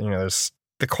 there's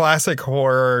the classic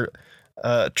horror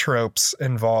tropes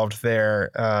involved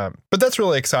there. But that's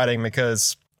really exciting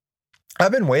because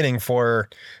I've been waiting for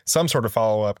some sort of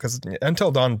follow-up because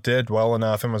Until Dawn did well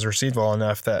enough and was received well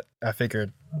enough that I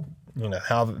figured,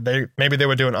 how maybe they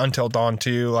would do an Until Dawn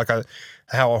 2, like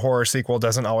how a horror sequel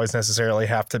doesn't always necessarily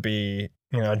have to be,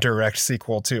 a direct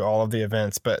sequel to all of the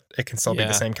events, but it can still be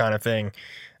the same kind of thing.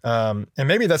 And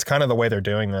maybe that's kind of the way they're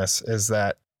doing this, is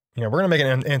that, we're going to make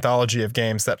an anthology of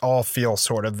games that all feel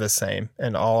sort of the same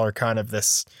and all are kind of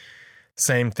this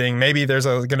same thing. Maybe there's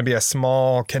going to be a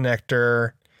small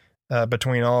connector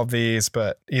between all of these,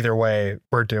 but either way,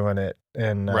 we're doing it.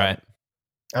 And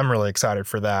I'm really excited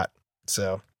for that.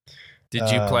 So, did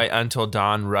you play Until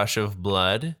Dawn Rush of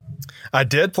Blood? I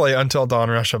did play Until Dawn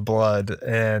Rush of Blood,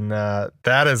 and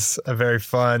that is a very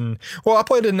fun. Well, I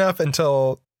played enough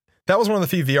until that was one of the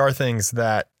few VR things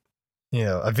that,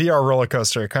 a VR roller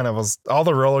coaster kind of was all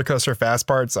the roller coaster fast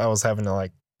parts. I was having to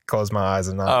like close my eyes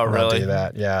and not do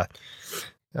that. Yeah.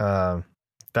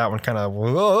 That one kind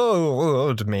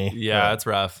of to me. Yeah, it's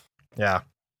rough. Yeah.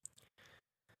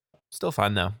 Still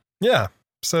fun though. Yeah.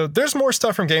 So there's more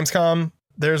stuff from Gamescom.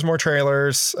 There's more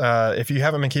trailers. If you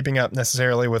haven't been keeping up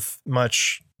necessarily with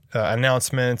much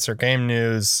announcements or game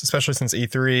news, especially since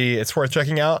E3, it's worth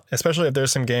checking out, especially if there's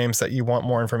some games that you want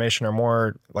more information or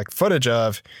more like footage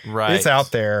of. Right. It's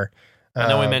out there. I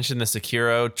know we mentioned the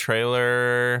Sekiro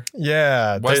trailer.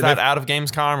 Yeah. Was that out of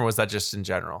Gamescom or was that just in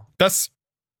general? That's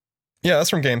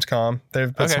from Gamescom.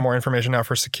 They've put some more information out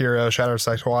for Sekiro, Shattered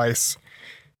Side Twice.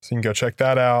 So you can go check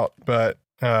that out. But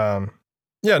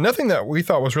nothing that we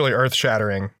thought was really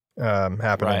earth-shattering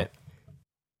happening. Right.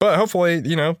 But hopefully,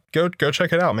 go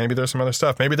check it out. Maybe there's some other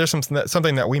stuff. Maybe there's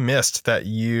something that we missed that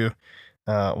you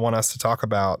want us to talk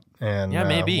about, and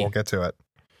maybe we'll get to it.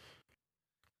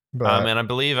 But, and I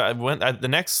believe I went at the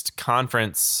next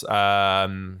conference.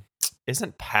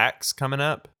 Isn't PAX coming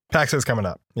up? PAX is coming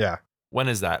up. Yeah. When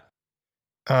is that?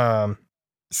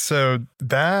 So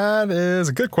that is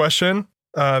a good question.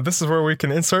 This is where we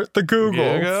can insert the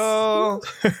Google.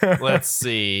 Let's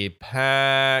see.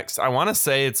 PAX. I want to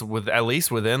say it's at least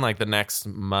within like the next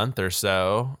month or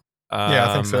so. Yeah,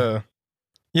 I think so.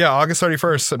 Yeah, August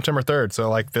 31st, September 3rd. So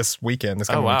like this weekend.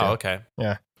 Oh, wow. Okay.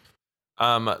 Yeah.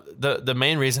 The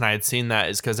main reason I had seen that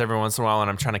is because every once in a while when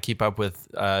I'm trying to keep up with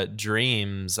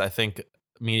Dreams, I think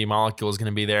Media Molecule is going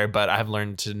to be there, but I've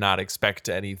learned to not expect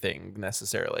anything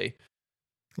necessarily.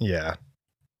 Yeah.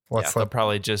 They'll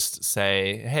probably just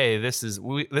say, "Hey, this is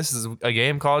a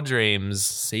game called Dreams.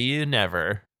 See you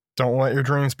never." Don't let your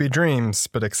dreams be dreams,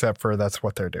 but except for that's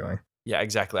what they're doing. Yeah,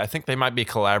 exactly. I think they might be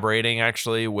collaborating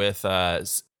actually with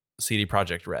CD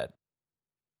Projekt Red.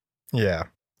 Yeah,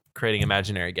 creating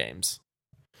imaginary games.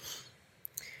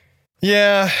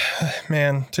 Yeah,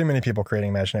 man, too many people creating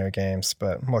imaginary games.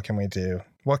 But what can we do?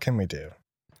 What can we do?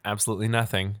 Absolutely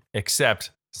nothing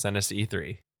except send us to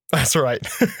E3. That's right.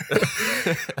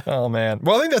 Oh, man.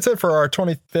 Well, I think that's it for our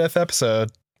 25th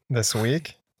episode this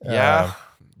week. Yeah.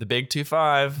 The Big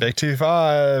 2-5. Big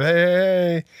 2-5.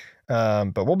 Hey.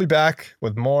 But we'll be back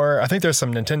with more. I think there's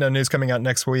some Nintendo news coming out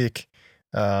next week.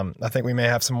 I think we may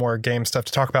have some more game stuff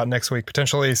to talk about next week,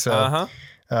 potentially. So,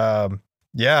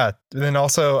 yeah. And then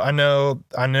also, I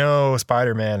know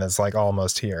Spider-Man is like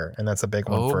almost here, and that's a big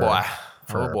one for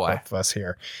both of us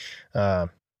here.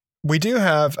 We do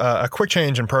have a quick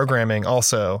change in programming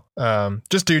also,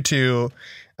 just due to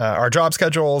our job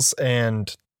schedules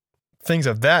and things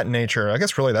of that nature. I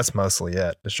guess really that's mostly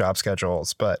it, the job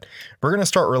schedules. But we're going to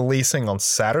start releasing on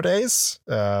Saturdays.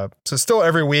 So still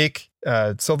every week,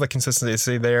 still the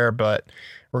consistency there, but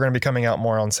we're going to be coming out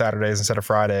more on Saturdays instead of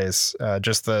Fridays.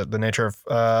 Just the nature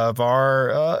of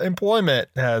our employment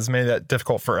has made that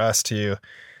difficult for us to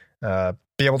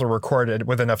be able to record it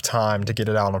with enough time to get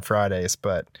it out on Fridays.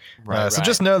 But so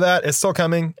just know that it's still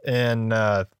coming, and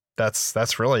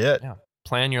that's really it. Yeah.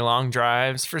 Plan your long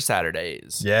drives for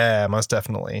Saturdays. Yeah, most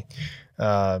definitely.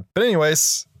 But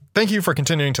anyways, thank you for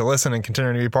continuing to listen and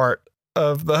continuing to be part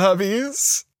of the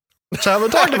Hubbies, which I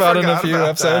haven't talked about in a few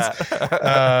episodes.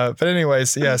 But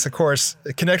anyways, yes, of course,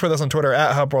 connect with us on Twitter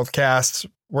at HubWorldCast.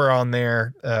 We're on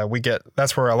there.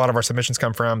 That's where a lot of our submissions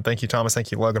come from. Thank you, Thomas.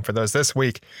 Thank you, Logan, for those this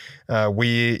week.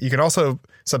 You can also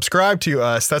subscribe to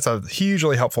us. That's a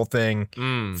hugely helpful thing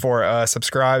for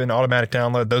subscribe and automatic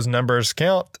download. Those numbers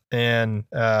count and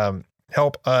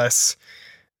help us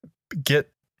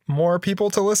get more people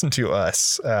to listen to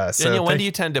us. Daniel, when do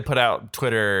you tend to put out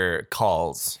Twitter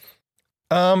calls?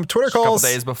 Twitter calls a couple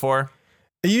days before.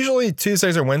 Usually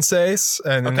Tuesdays or Wednesdays,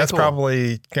 and that's cool.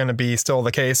 Probably going to be still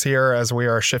the case here as we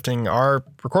are shifting our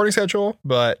recording schedule.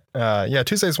 But yeah,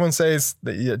 Tuesdays, Wednesdays.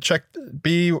 Check.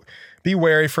 Be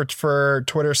wary for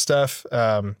Twitter stuff.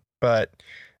 But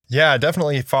yeah,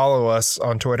 definitely follow us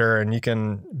on Twitter, and you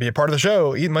can be a part of the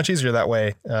show. Much easier that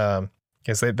way,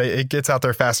 because it gets out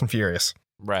there fast and furious.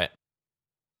 Right.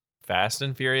 Fast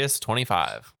and Furious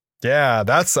 25. Yeah,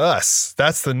 that's us.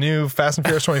 That's the new Fast and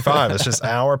Furious 25. It's just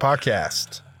our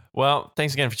podcast. Well,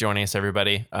 thanks again for joining us,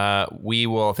 everybody.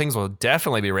 Things will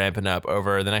definitely be ramping up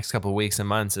over the next couple of weeks and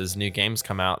months as new games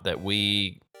come out that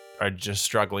we are just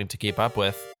struggling to keep up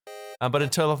with. But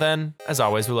until then, as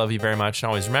always, we love you very much. And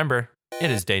always remember, it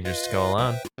is dangerous to go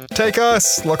alone. Take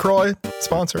us, LaCroix,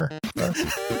 sponsor.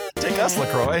 Take us,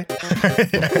 LaCroix.